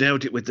you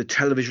nailed it with the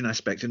television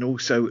aspect, and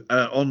also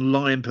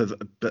online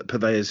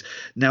purveyors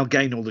now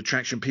gain all the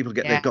traction. People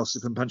get their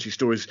gossip and punchy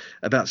stories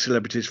about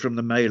celebrities from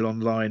the Mail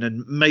online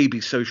and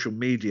maybe social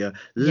media,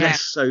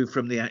 less so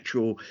from the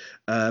actual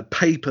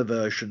paper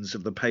versions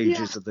of the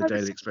pages of the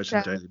Daily Express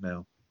and Daily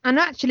Mail. And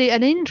actually,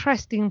 an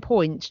interesting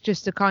point,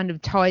 just to kind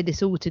of tie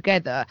this all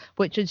together,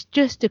 which has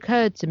just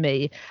occurred to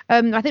me.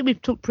 I think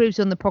we've talked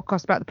previously on the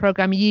podcast about the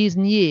programme Years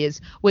and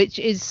Years, which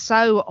is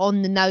so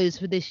on the nose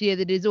for this year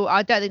that is all.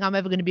 I don't think I'm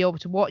ever going to be able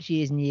to watch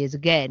Years and Years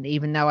again,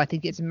 even though I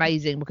think it's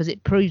amazing because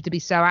it proved to be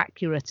so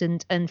accurate.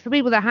 And for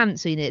people that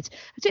haven't seen it,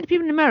 particularly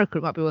people in America,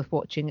 it might be worth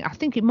watching. I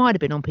think it might have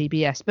been on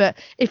PBS, but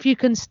if you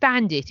can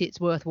stand it, it's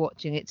worth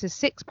watching. It's a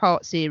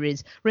 6-part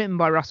series written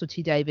by Russell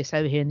T Davies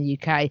over here in the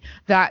UK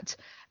that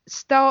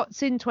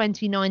starts in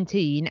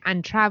 2019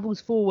 and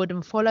travels forward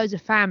and follows a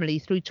family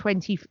through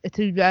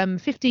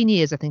 15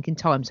 years, I think, in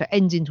time. So it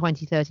ends in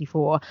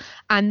 2034.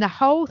 And the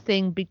whole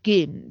thing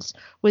begins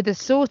with a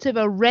sort of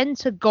a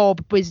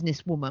rent-a-gob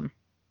businesswoman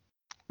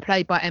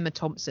played by Emma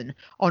Thompson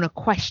on a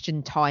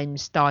Question Time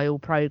style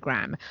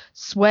program,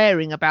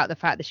 swearing about the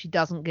fact that she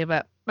doesn't give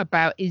up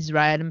about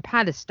Israel and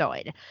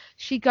Palestine.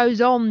 She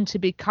goes on to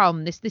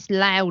become this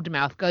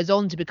loudmouth, goes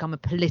on to become a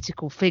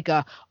political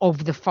figure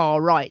of the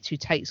far right who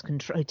takes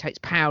control, who takes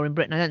power in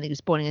Britain. I don't think it's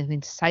spoiling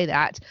anything to say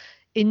that.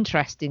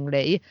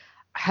 Interestingly,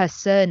 her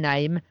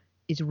surname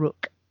is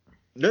Rook.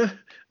 Yeah,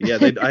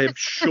 I am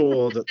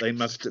sure that they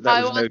must.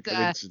 That was no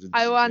coincidence.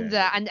 I wonder,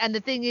 yeah. And the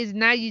thing is,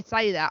 now you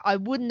say that, I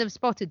wouldn't have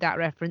spotted that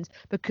reference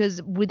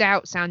because,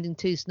 without sounding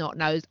too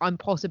snot-nosed, I'm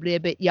possibly a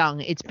bit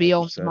young. It's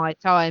beyond my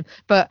time,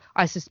 but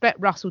I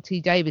suspect Russell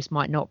T Davies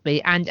might not be.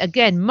 And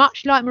again,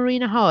 much like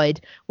Marina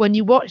Hyde, when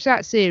you watch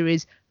that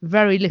series,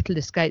 very little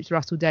escapes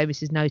Russell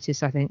Davies's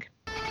notice, I think.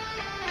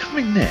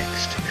 Coming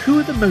next, who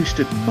are the most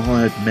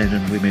admired men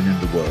and women in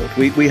the world?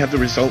 We have the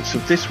results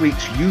of this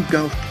week's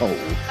YouGov poll.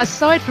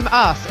 Aside from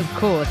us, of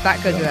course,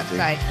 that goes without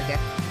saying, I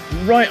guess.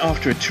 Right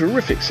after a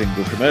terrific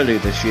single from earlier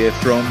this year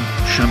from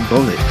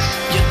Shambolics.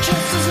 You're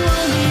just as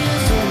lonely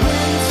as a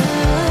winter,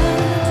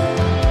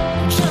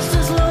 just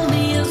as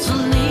lonely as a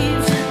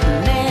leaf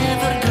that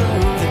never grow.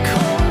 The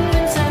cold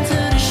winds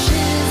enter the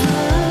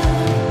shiver.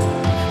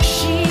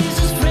 She's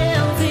as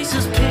pale, face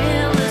as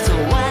pale as the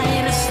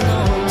white as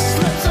snow.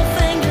 Slips her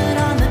finger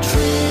on the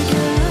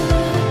trigger,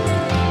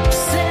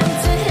 sent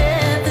to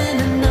heaven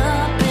and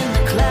up in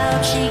the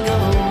cloud she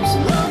goes.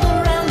 Love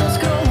around us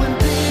growing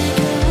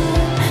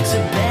bigger.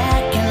 Sit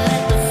back and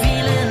let the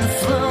feeling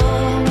flow.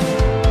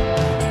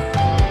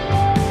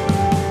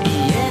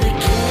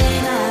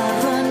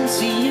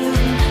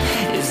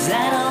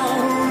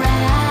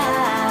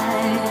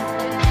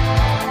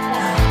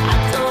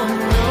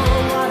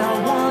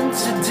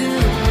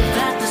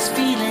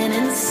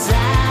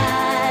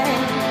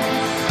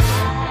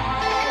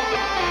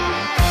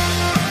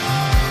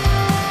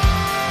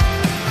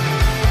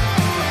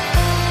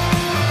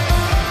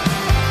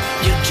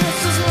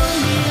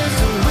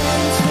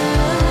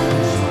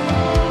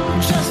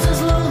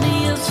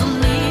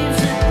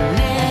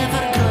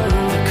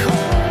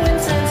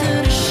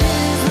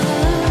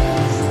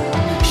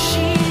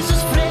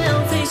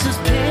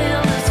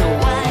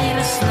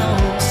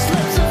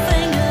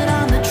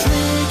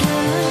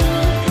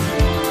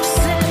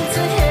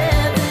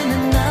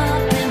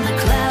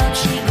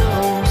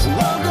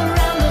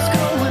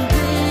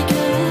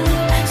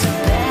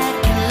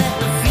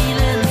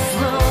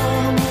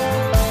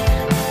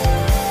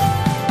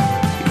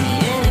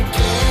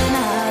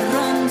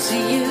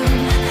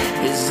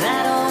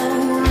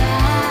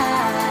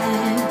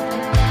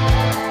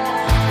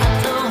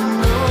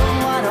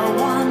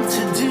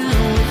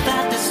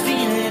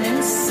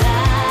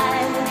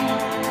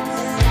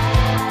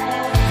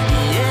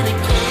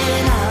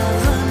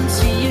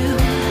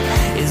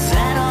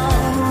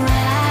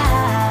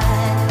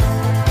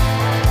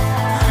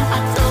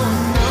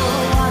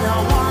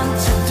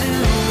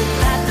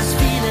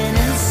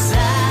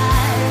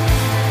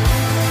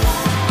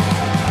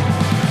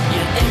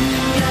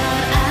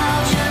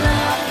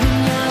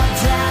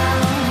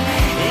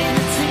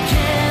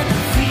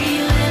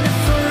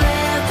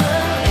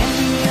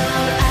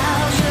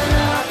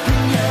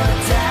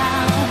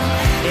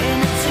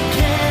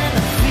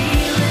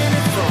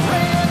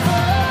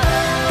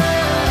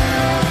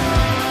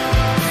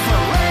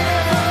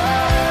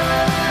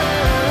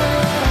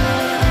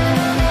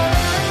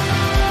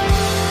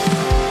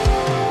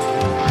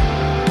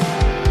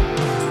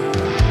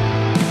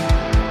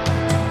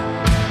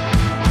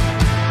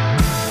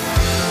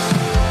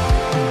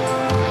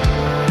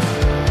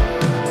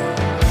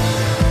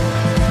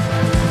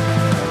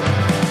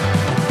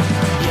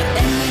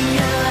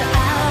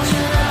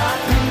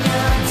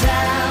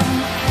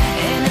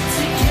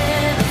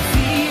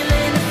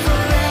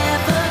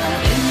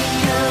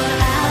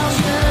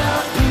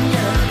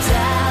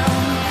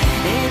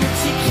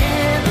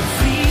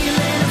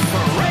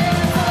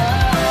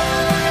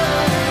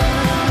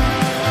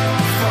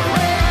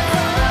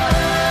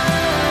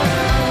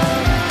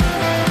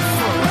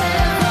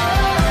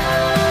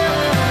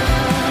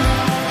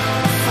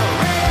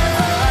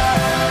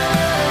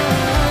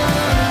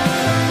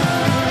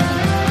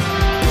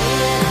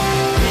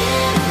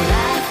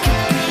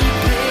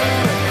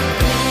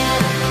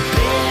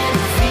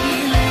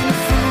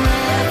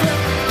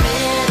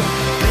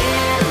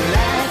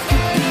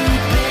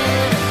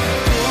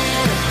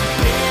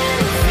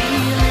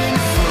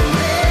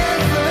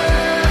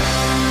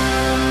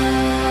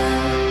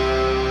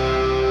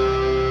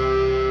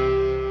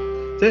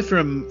 They're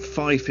from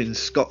Fife in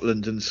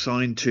Scotland and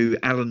signed to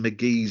Alan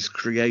McGee's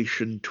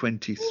Creation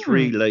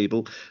 23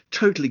 label.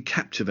 Totally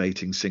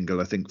captivating single,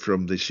 I think,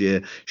 from this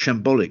year.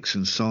 Shambolics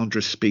and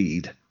Sandra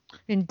Speed.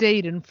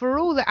 Indeed, and for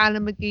all that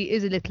Alan McGee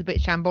is a little bit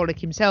shambolic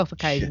himself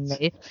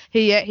occasionally,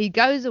 he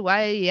goes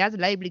away, he has a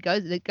label,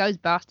 it goes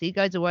bust, he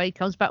goes away, he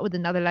comes back with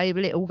another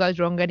label, it all goes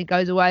wrong and he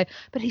goes away,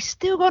 but he's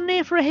still got an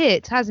ear for a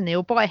hit, hasn't he?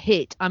 Or by a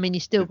hit, I mean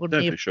he's still got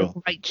an ear for a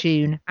great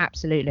tune,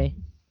 absolutely.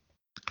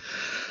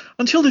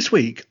 Until this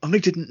week, I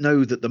didn't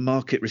know that the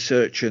market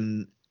research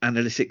and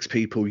analytics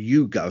people,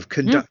 YouGov,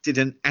 conducted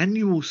an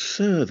annual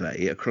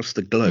survey across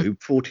the globe,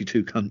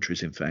 42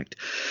 countries in fact,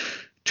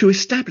 to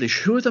establish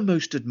who are the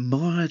most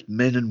admired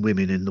men and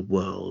women in the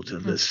world.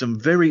 And there's some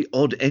very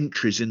odd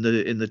entries in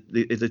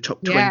the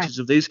top 20s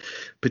of these,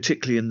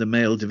 particularly in the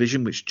male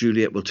division, which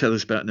Juliet will tell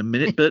us about in a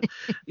minute. But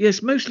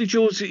yes, mostly,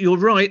 George, you're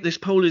right. This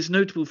poll is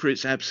notable for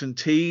its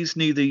absentees.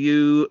 Neither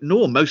you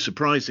nor, most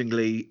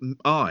surprisingly,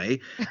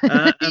 I.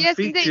 Yes,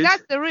 indeed.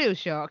 That's the real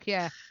shock,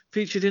 yeah.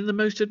 Featured in the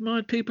most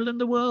admired people in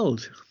the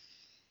world.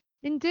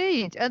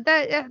 Indeed, I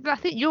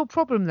think your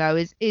problem though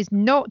is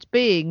not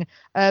being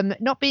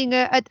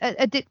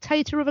a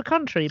dictator of a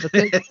country,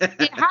 because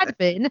if it had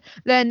been,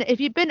 then if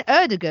you'd been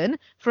Erdogan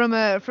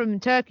from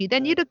Turkey,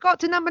 then you'd have got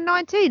to number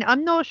 19.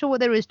 I'm not sure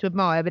what there is to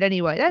admire, but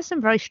anyway, there's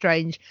some very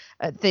strange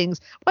things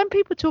when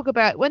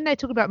they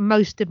talk about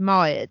most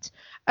admired.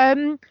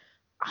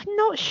 I'm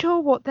not sure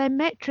what their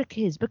metric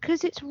is,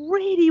 because it's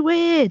really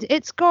weird.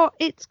 It's got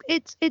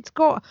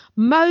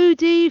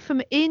Modi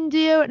from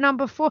India at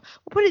number 4.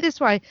 We'll put it this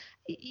way: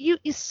 you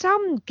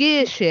some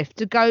gear shift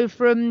to go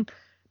from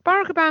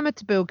Barack Obama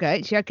to Bill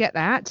Gates. Yeah, I get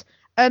that.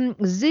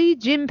 Xi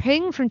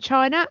Jinping from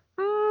China.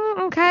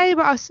 Okay,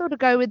 but I'll sort of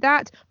go with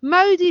that.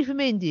 Modi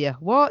from India.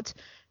 What?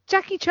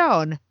 Jackie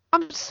Chan.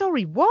 I'm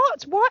sorry,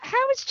 what? What?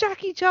 How is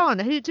Jackie Chan,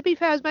 who, to be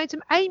fair, has made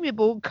some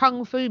amiable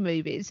kung fu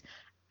movies,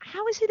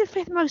 how is he the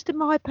 5th most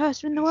admired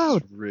person in the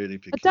world? Really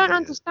peculiar. I don't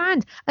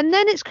understand. And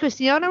then it's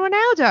Cristiano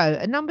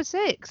Ronaldo at number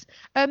 6.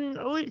 How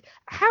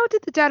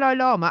did the Dalai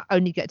Lama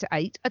only get to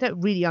 8? I don't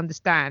really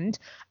understand.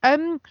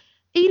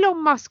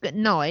 Elon Musk at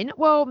 9.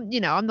 Well,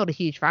 I'm not a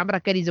huge fan, but I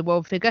get he's a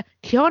world figure.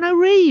 Keanu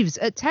Reeves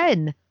at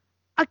 10.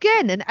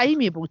 Again, an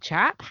amiable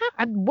chap.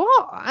 And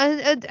what?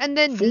 And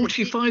then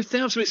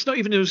 45,000. It's not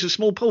even, it was a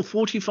small poll.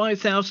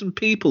 45,000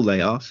 people they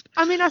asked.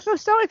 I mean, I feel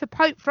sorry for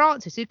Pope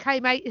Francis, who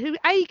came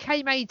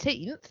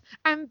 18th,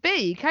 and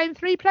B came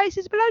 3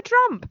 places below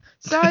Trump.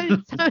 So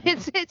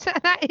it's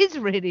that is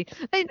really,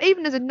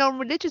 even as a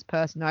non-religious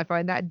person, I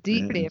find that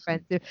deeply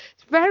offensive.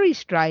 It's very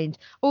strange,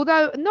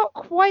 although not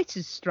quite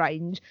as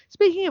strange.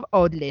 Speaking of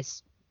odd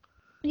lists,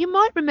 you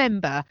might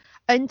remember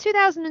in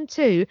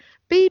 2002,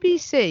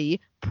 BBC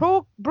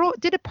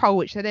did a poll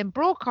which they then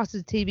broadcast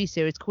as a TV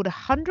series called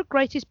 100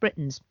 Greatest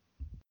Britons.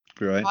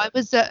 Right. I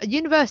was at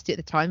university at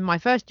the time, my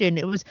first year, and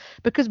it was,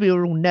 because we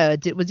were all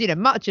nerds, it was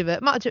much of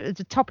it was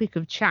a topic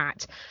of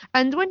chat.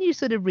 And when you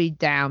sort of read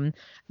down,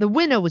 the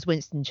winner was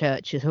Winston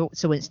Churchill.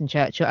 So Winston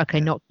Churchill,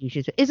 okay, not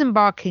usually. So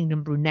Isambard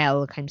Kingdom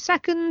Brunel came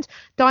 2nd.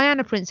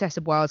 Diana, Princess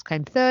of Wales,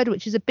 came 3rd,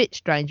 which is a bit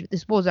strange, but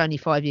this was only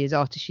 5 years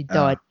after she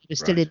died. We were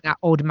still in that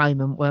odd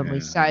moment, weren't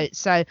we?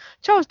 So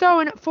Charles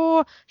Darwin at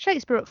 4,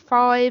 Shakespeare at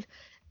 5.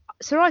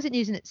 Sir Isaac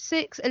Newton at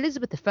 6,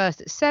 Elizabeth I at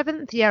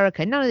 7th,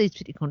 okay, none of these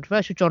particularly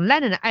controversial. John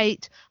Lennon at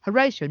 8,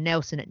 Horatio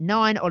Nelson at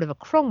 9, Oliver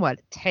Cromwell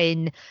at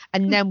 10,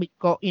 and then we've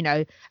got,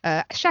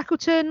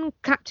 Shackleton,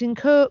 Captain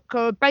Cook,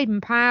 Baden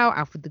Powell,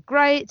 Alfred the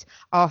Great,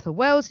 Arthur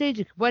Wellesley,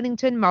 Duke of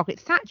Wellington, Margaret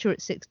Thatcher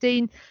at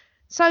 16.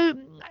 So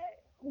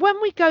when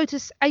we go to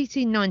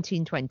 18,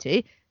 19,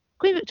 20,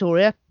 Queen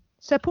Victoria,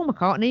 Sir Paul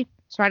McCartney,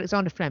 Sir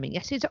Alexander Fleming.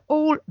 Yes, it's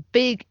all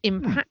big,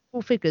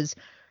 impactful figures.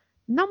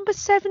 Number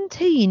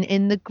 17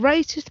 in the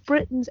Greatest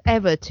Britons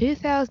Ever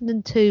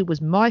 2002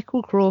 was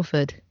Michael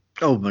Crawford.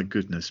 Oh, my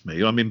goodness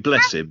me. I mean,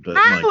 bless him, but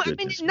my goodness. I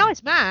mean, he's a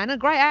nice man, a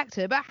great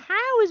actor, but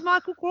how is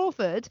Michael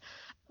Crawford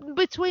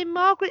between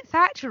Margaret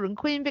Thatcher and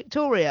Queen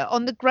Victoria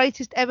on the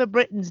Greatest Ever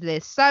Britons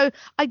list? So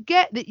I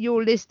get that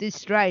your list is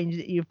strange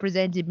that you've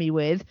presented me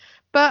with,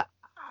 but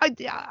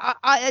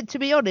I, to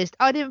be honest,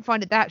 I didn't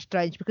find it that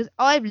strange, because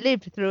I've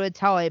lived through a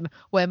time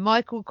where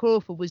Michael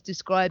Crawford was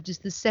described as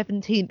the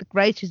 17th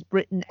greatest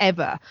Briton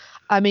ever.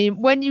 I mean,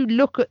 when you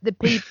look at the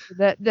people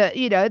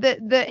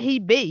that he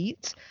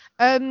beat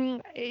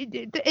in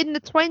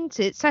the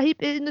 20s, so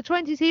in the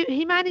 20s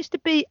he managed to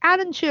beat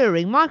Alan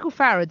Turing, Michael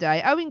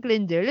Faraday, Owen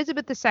Glyndŵr,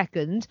 Elizabeth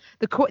II,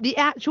 the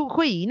actual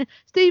Queen,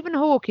 Stephen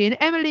Hawking,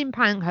 Emmeline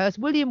Pankhurst,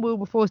 William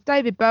Wilberforce,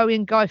 David Bowie,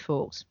 and Guy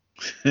Fawkes.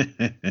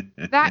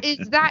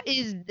 that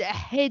is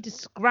head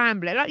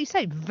scrambling. Like you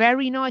say,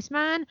 very nice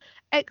man,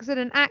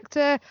 excellent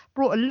actor,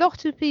 brought a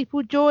lot of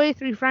people joy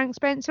through Frank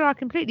Spencer. I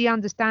completely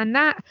understand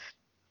that.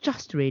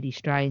 just really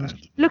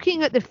strange.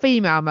 Looking at the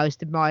female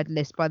most admired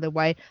list, by the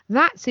way,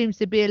 that seems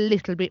to be a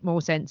little bit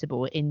more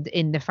sensible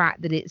in the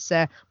fact that it's,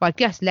 well, I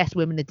guess less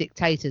women are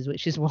dictators,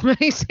 which is what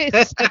makes it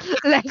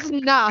less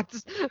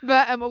nuts.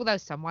 But although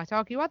some might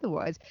argue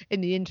otherwise,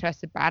 in the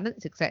interest of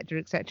balance, etc.,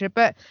 etc.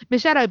 But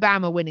Michelle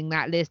Obama winning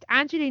that list,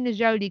 Angelina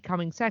Jolie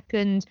coming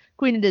second,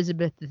 Queen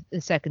Elizabeth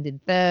II in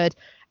third.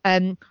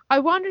 I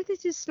wonder if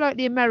this is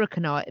slightly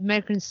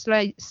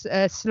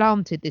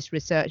slanted, this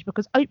research,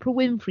 because Oprah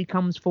Winfrey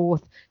comes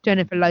fourth,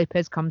 Jennifer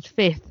Lopez comes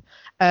fifth.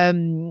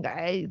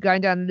 Going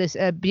down this,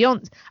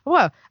 Beyonce.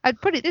 Well, I'd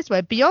put it this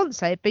way: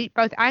 Beyonce beat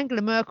both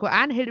Angela Merkel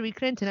and Hillary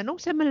Clinton, and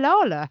also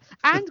Malala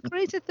and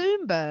Greta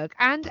Thunberg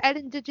and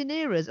Ellen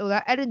DeGeneres.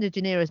 Although Ellen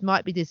DeGeneres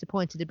might be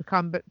disappointed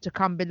to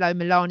come below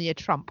Melania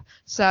Trump.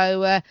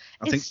 So I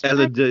think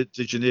Ellen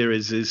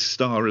DeGeneres'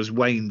 star has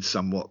waned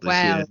somewhat this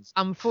year.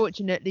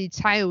 Unfortunately,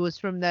 tales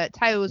from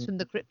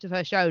the crypt of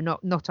her show,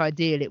 not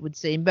ideal, it would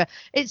seem. But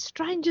it's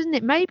strange, isn't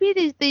it?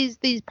 Maybe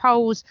these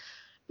polls,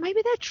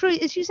 maybe they're true.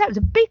 As you said, it was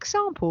a big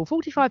sample,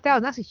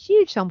 45,000. That's a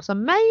huge sample. So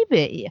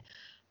maybe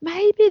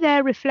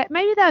they're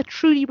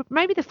truly,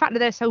 maybe the fact that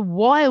they're so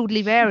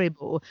wildly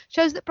variable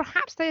shows that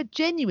perhaps they are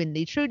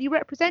genuinely, truly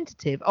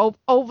representative of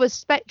a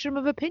spectrum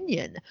of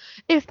opinion.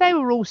 If they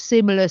were all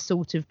similar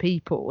sort of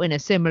people in a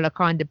similar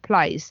kind of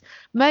place,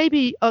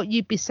 maybe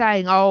you'd be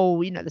saying,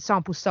 the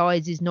sample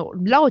size is not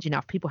large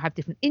enough. People have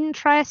different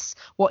interests.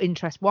 What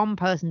interests one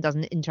person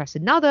doesn't interest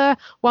another.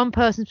 One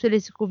person's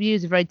political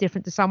views are very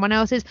different to someone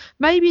else's.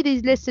 Maybe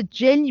these lists are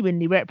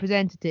genuinely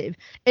representative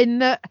in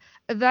that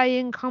they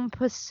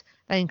encompass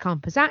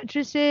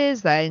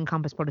actresses, they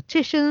encompass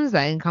politicians,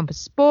 they encompass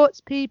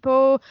sports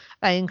people,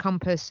 they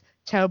encompass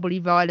terribly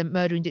violent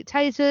murdering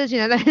dictators,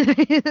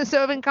 they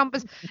sort of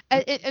encompass,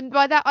 and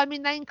by that I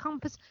mean they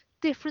encompass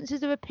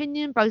differences of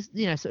opinion, both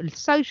sort of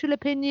social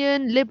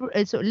opinion,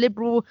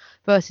 liberal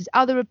versus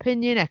other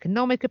opinion,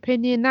 economic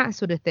opinion, that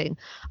sort of thing.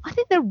 I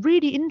think they're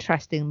really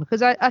interesting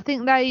because I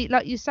think they,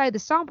 like you say, the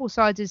sample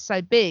size is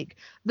so big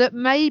that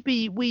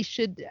maybe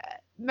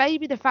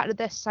the fact that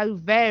they're so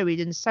varied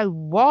and so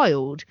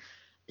wild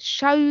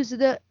shows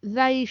that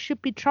they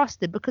should be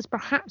trusted, because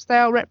perhaps they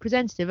are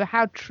representative of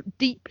how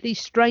deeply,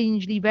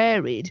 strangely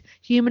varied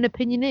human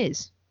opinion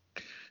is.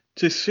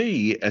 To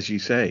see, as you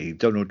say,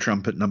 Donald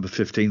Trump at number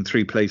 15,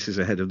 3 places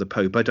ahead of the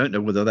Pope, I don't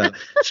know whether that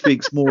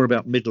speaks more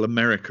about middle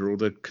America or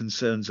the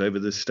concerns over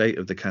the state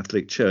of the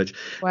Catholic Church.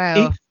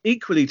 Well,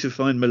 Equally, to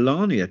find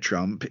Melania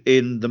Trump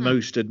in the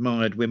most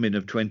admired women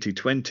of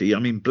 2020, I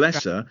mean,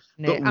 bless her,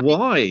 but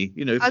why?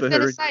 I was going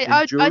to say,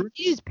 I'd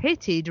use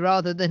pitied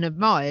rather than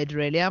admired,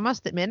 really, I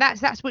must admit.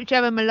 That's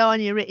whichever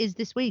Melania it is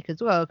this week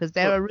as well, because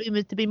there are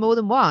rumoured to be more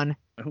than one.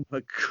 Oh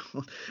my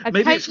God!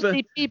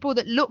 Occasionally, people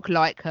that look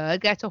like her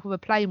get off of a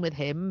plane with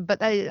him, but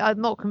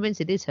I'm not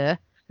convinced it is her.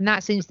 And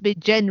that seems to be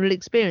general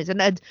experience.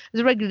 And as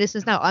the regular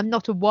listeners know, I'm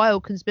not a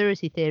wild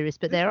conspiracy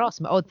theorist, but there are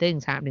some odd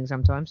things happening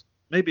sometimes.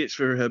 Maybe it's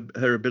for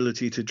her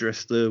ability to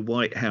dress the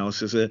White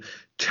House as a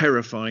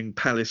terrifying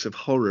palace of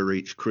horror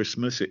each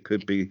Christmas. It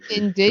could be.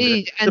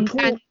 Indeed.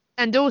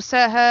 And also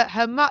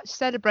her much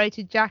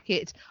celebrated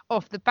jacket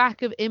off the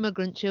back of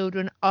immigrant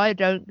children. I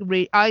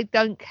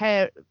don't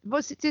care.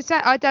 What's it to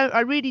say? I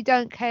really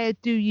don't care.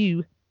 Do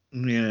you?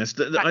 Yes.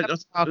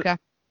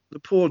 The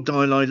poor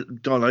Dalai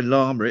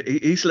Lama,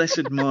 he's less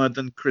admired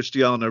than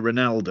Cristiano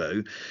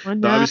Ronaldo.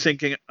 But I was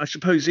thinking, I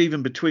suppose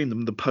even between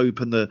them, the Pope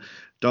and the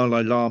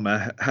Dalai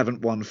Lama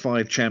haven't won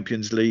 5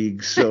 Champions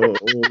Leagues or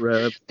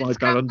 5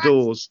 Ballon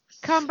d'Ors.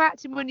 Come back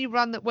to when you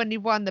won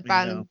the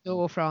Ballon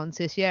d'Or,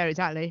 Francis. Yeah,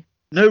 exactly.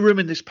 No room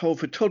in this poll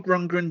for Todd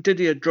Rundgren,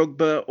 Didier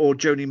Drogba or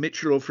Joni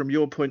Mitchell, or from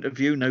your point of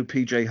view, no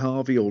PJ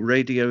Harvey or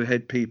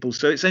Radiohead people.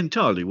 So it's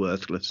entirely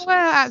worthless.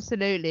 Well,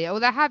 absolutely.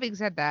 Although having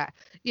said that,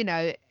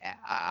 even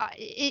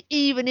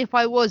if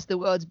I was the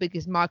world's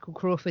biggest Michael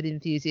Crawford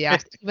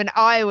enthusiast, even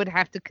I would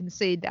have to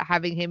concede that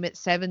having him at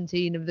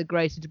 17 of the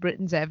greatest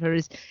Britons ever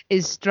is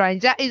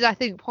strange. That is, I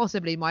think,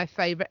 possibly my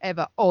favourite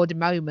ever odd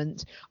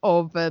moment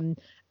of the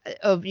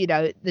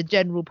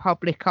general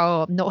public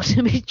are not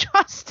to be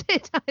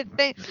trusted. I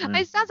think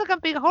it sounds like I'm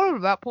being horrible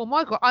about poor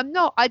Michael. I'm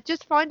not. I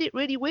just find it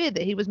really weird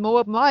that he was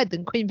more admired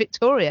than Queen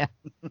Victoria.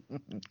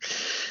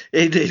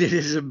 It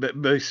is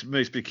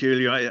most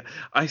peculiar.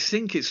 I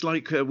think it's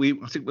like I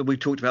think when we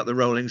talked about the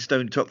Rolling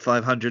Stone top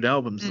 500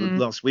 albums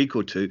last week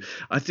or two,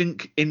 I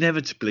think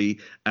inevitably,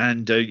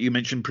 and you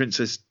mentioned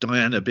Princess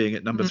Diana being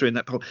at number 3 in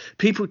that poll,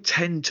 people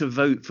tend to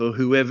vote for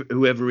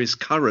whoever is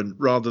current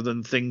rather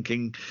than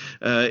thinking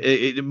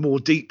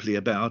more deeply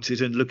about it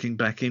and looking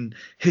back in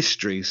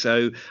history.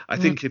 So I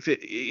think if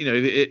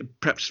it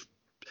perhaps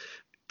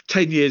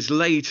 10 years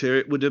later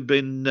it would have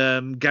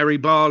been Gary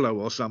Barlow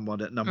or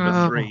someone at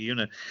number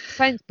 3.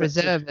 Saints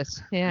preserve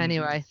us.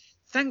 Anyway,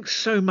 thanks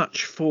so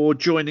much for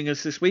joining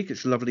us this week.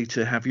 It's lovely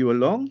to have you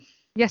along.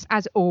 Yes,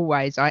 as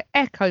always, I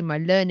echo my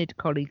learned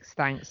colleagues'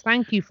 thanks.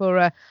 Thank you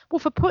for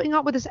putting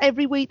up with us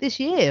every week this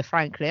year.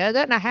 Frankly, I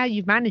don't know how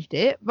you've managed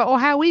it, or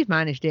how we've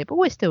managed it, but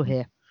we're still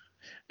here.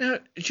 Now,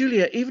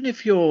 Julia, even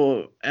if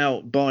you're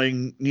out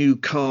buying new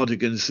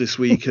cardigans this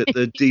week at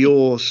the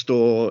Dior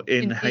store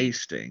in Indeed.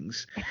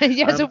 Hastings,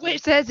 Yes, of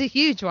which there's a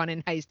huge one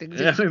in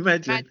Hastings. I if you can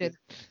imagine.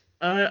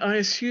 I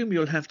assume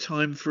you'll have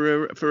time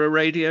for a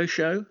radio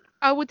show.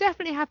 I will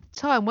definitely have the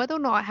time. Whether or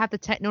not I have the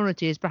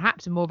technology is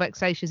perhaps a more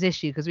vexatious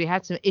issue because we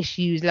had some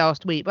issues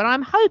last week. But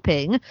I'm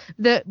hoping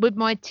that with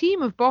my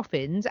team of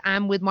boffins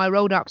and with my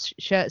rolled up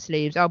shirt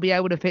sleeves, I'll be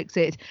able to fix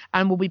it.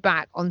 And we'll be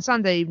back on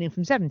Sunday evening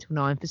from 7 till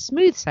 9 for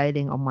smooth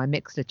sailing on my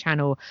Mixler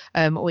channel,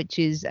 which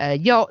is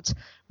Yacht,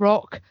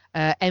 Rock,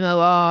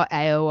 MOR,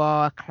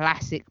 AOR,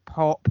 classic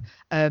pop,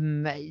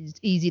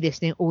 easy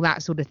listening, all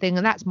that sort of thing.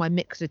 And that's my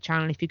Mixer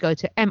channel. If you go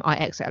to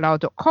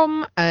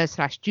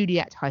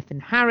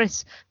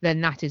mixlr.com/Juliet-Harris,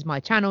 then that is my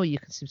channel. You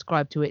can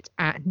subscribe to it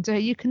and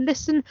you can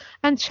listen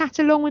and chat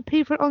along with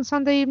people on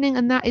Sunday evening.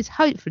 And that is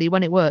hopefully,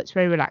 when it works,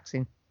 very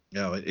relaxing.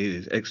 Oh, it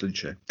is. Excellent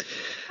show.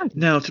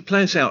 Now, to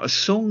play us out, a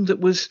song that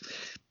was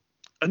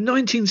a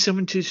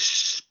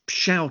 1970s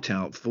shout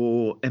out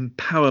for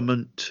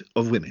empowerment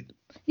of women.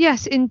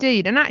 Yes,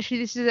 indeed. And actually,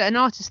 this is an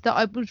artist that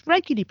I was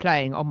regularly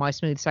playing on my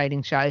Smooth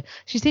Sailing show.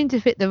 She seemed to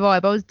fit the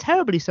vibe. I was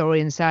terribly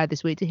sorry and sad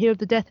this week to hear of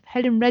the death of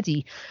Helen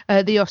Reddy,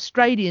 the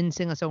Australian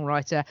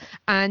singer-songwriter,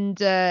 and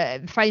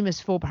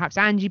famous for perhaps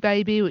Angie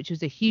Baby, which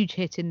was a huge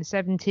hit in the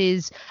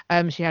 70s.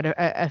 She had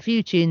a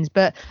few tunes,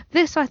 but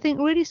this, I think,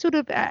 really sort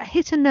of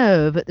hit a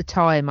nerve at the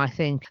time, I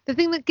think. The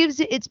thing that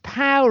gives it its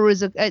power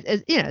as an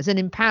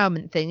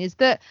empowerment thing is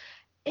that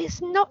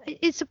it's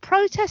a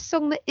protest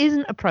song that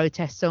isn't a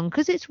protest song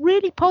because it's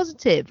really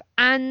positive,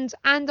 and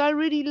I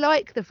really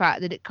like the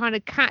fact that it kind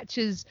of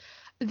catches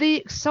the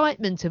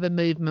excitement of a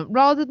movement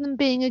rather than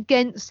being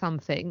against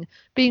something,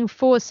 being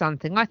for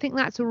something. I think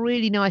that's a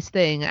really nice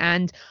thing,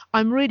 and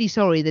I'm really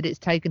sorry that it's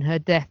taken her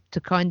death to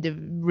kind of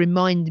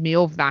remind me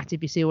of that,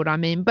 if you see what I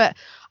mean. But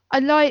I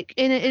like,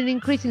 in an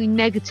increasingly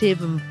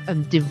negative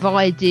and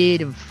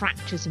divided and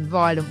fractious and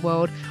violent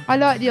world, I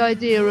like the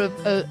idea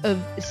of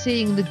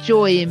seeing the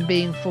joy in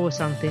being for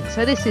something.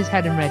 So this is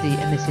Helen Reddy,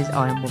 and this is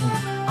I Am Woman.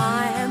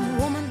 I am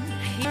woman,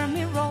 hear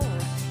me roar,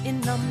 in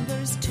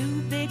numbers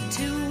too big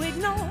to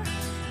ignore.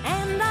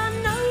 And I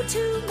know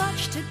too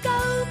much to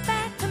go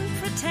back and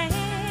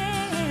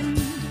pretend.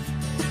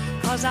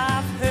 'Cause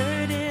I've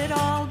heard it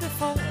all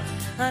before,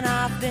 and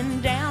I've been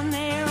down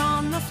there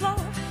on the floor.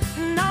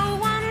 No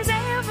one's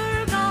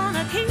ever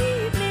gonna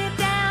keep me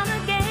down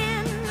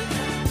again.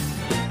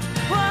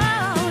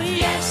 Whoa,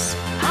 yes,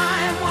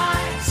 I am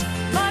wise,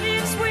 but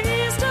it's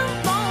wisdom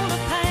born of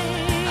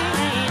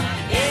pain.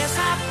 Yes,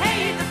 I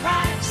paid the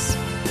price,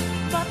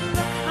 but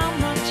look how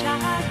much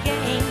I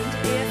gained.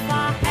 If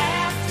I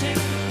have to,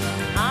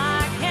 I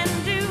can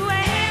do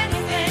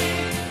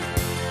anything.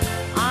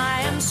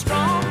 I am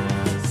strong.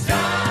 I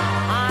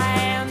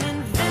am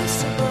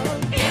invincible.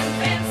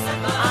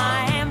 I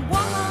am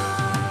woman.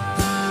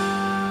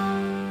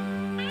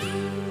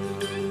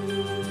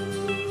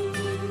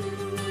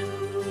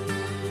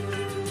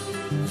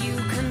 You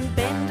can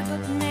bend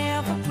but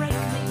never break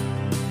me,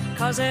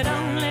 'cause it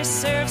only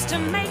serves to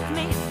make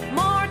me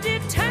more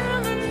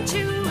determined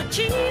to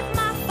achieve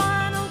my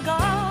final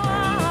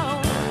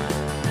goal.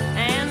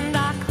 And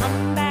I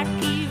come back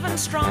even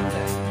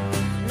stronger,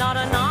 not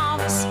a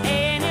novice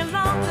any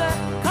longer,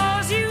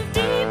 'cause you've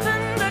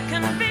deepened the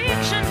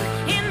conviction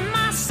in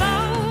my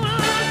soul.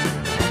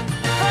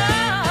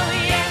 Oh,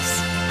 yes,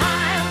 I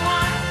am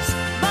wise,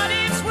 but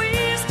it's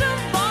wisdom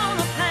born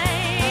of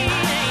pain.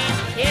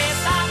 Yes,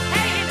 I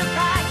paid the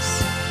price,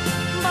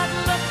 but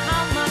look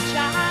how much I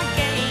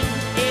gained.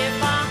 If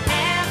I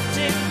have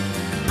to,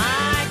 I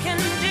can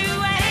do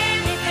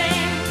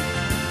anything.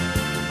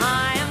 I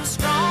am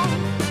strong.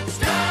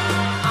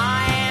 I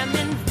am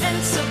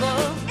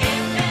invincible.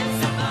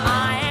 I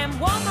am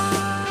woman.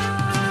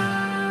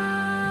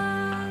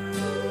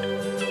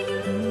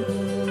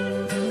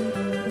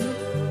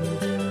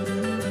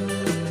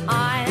 I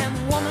am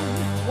woman,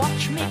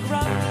 watch me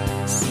grow,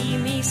 see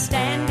me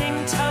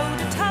standing toe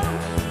to toe,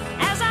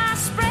 as I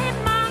spread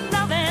my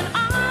loving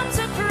arms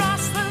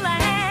across the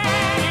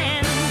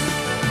land.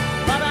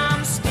 But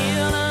I'm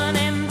still an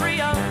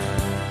embryo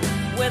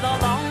with a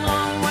long,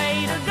 long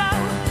way to go,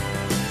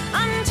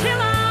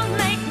 until I'll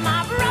make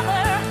my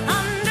brother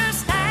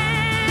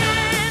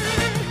understand.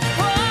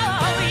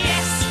 Oh,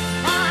 yes,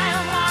 I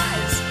am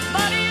wise,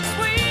 but it's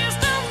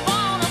wisdom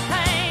born of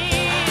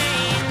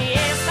pain.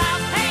 Yes,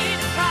 I've paid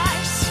the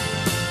price,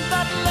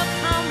 but look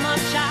how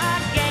much I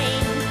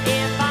gained.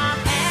 If I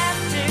have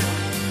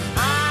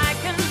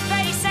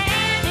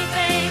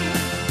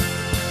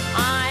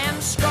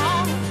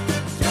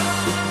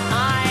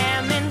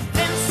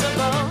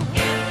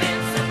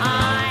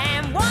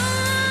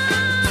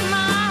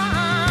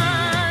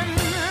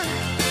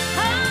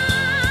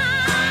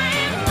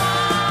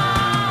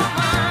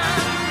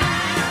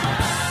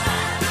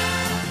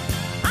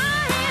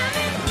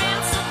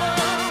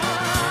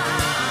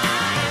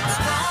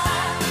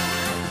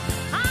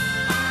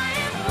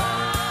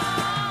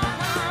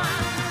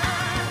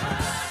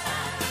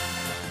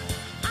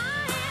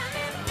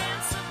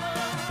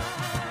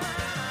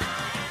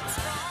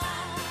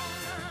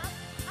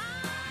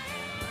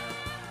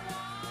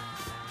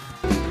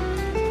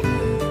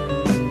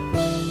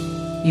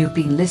You've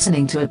been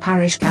listening to a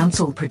Parish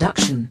Counsel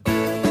production.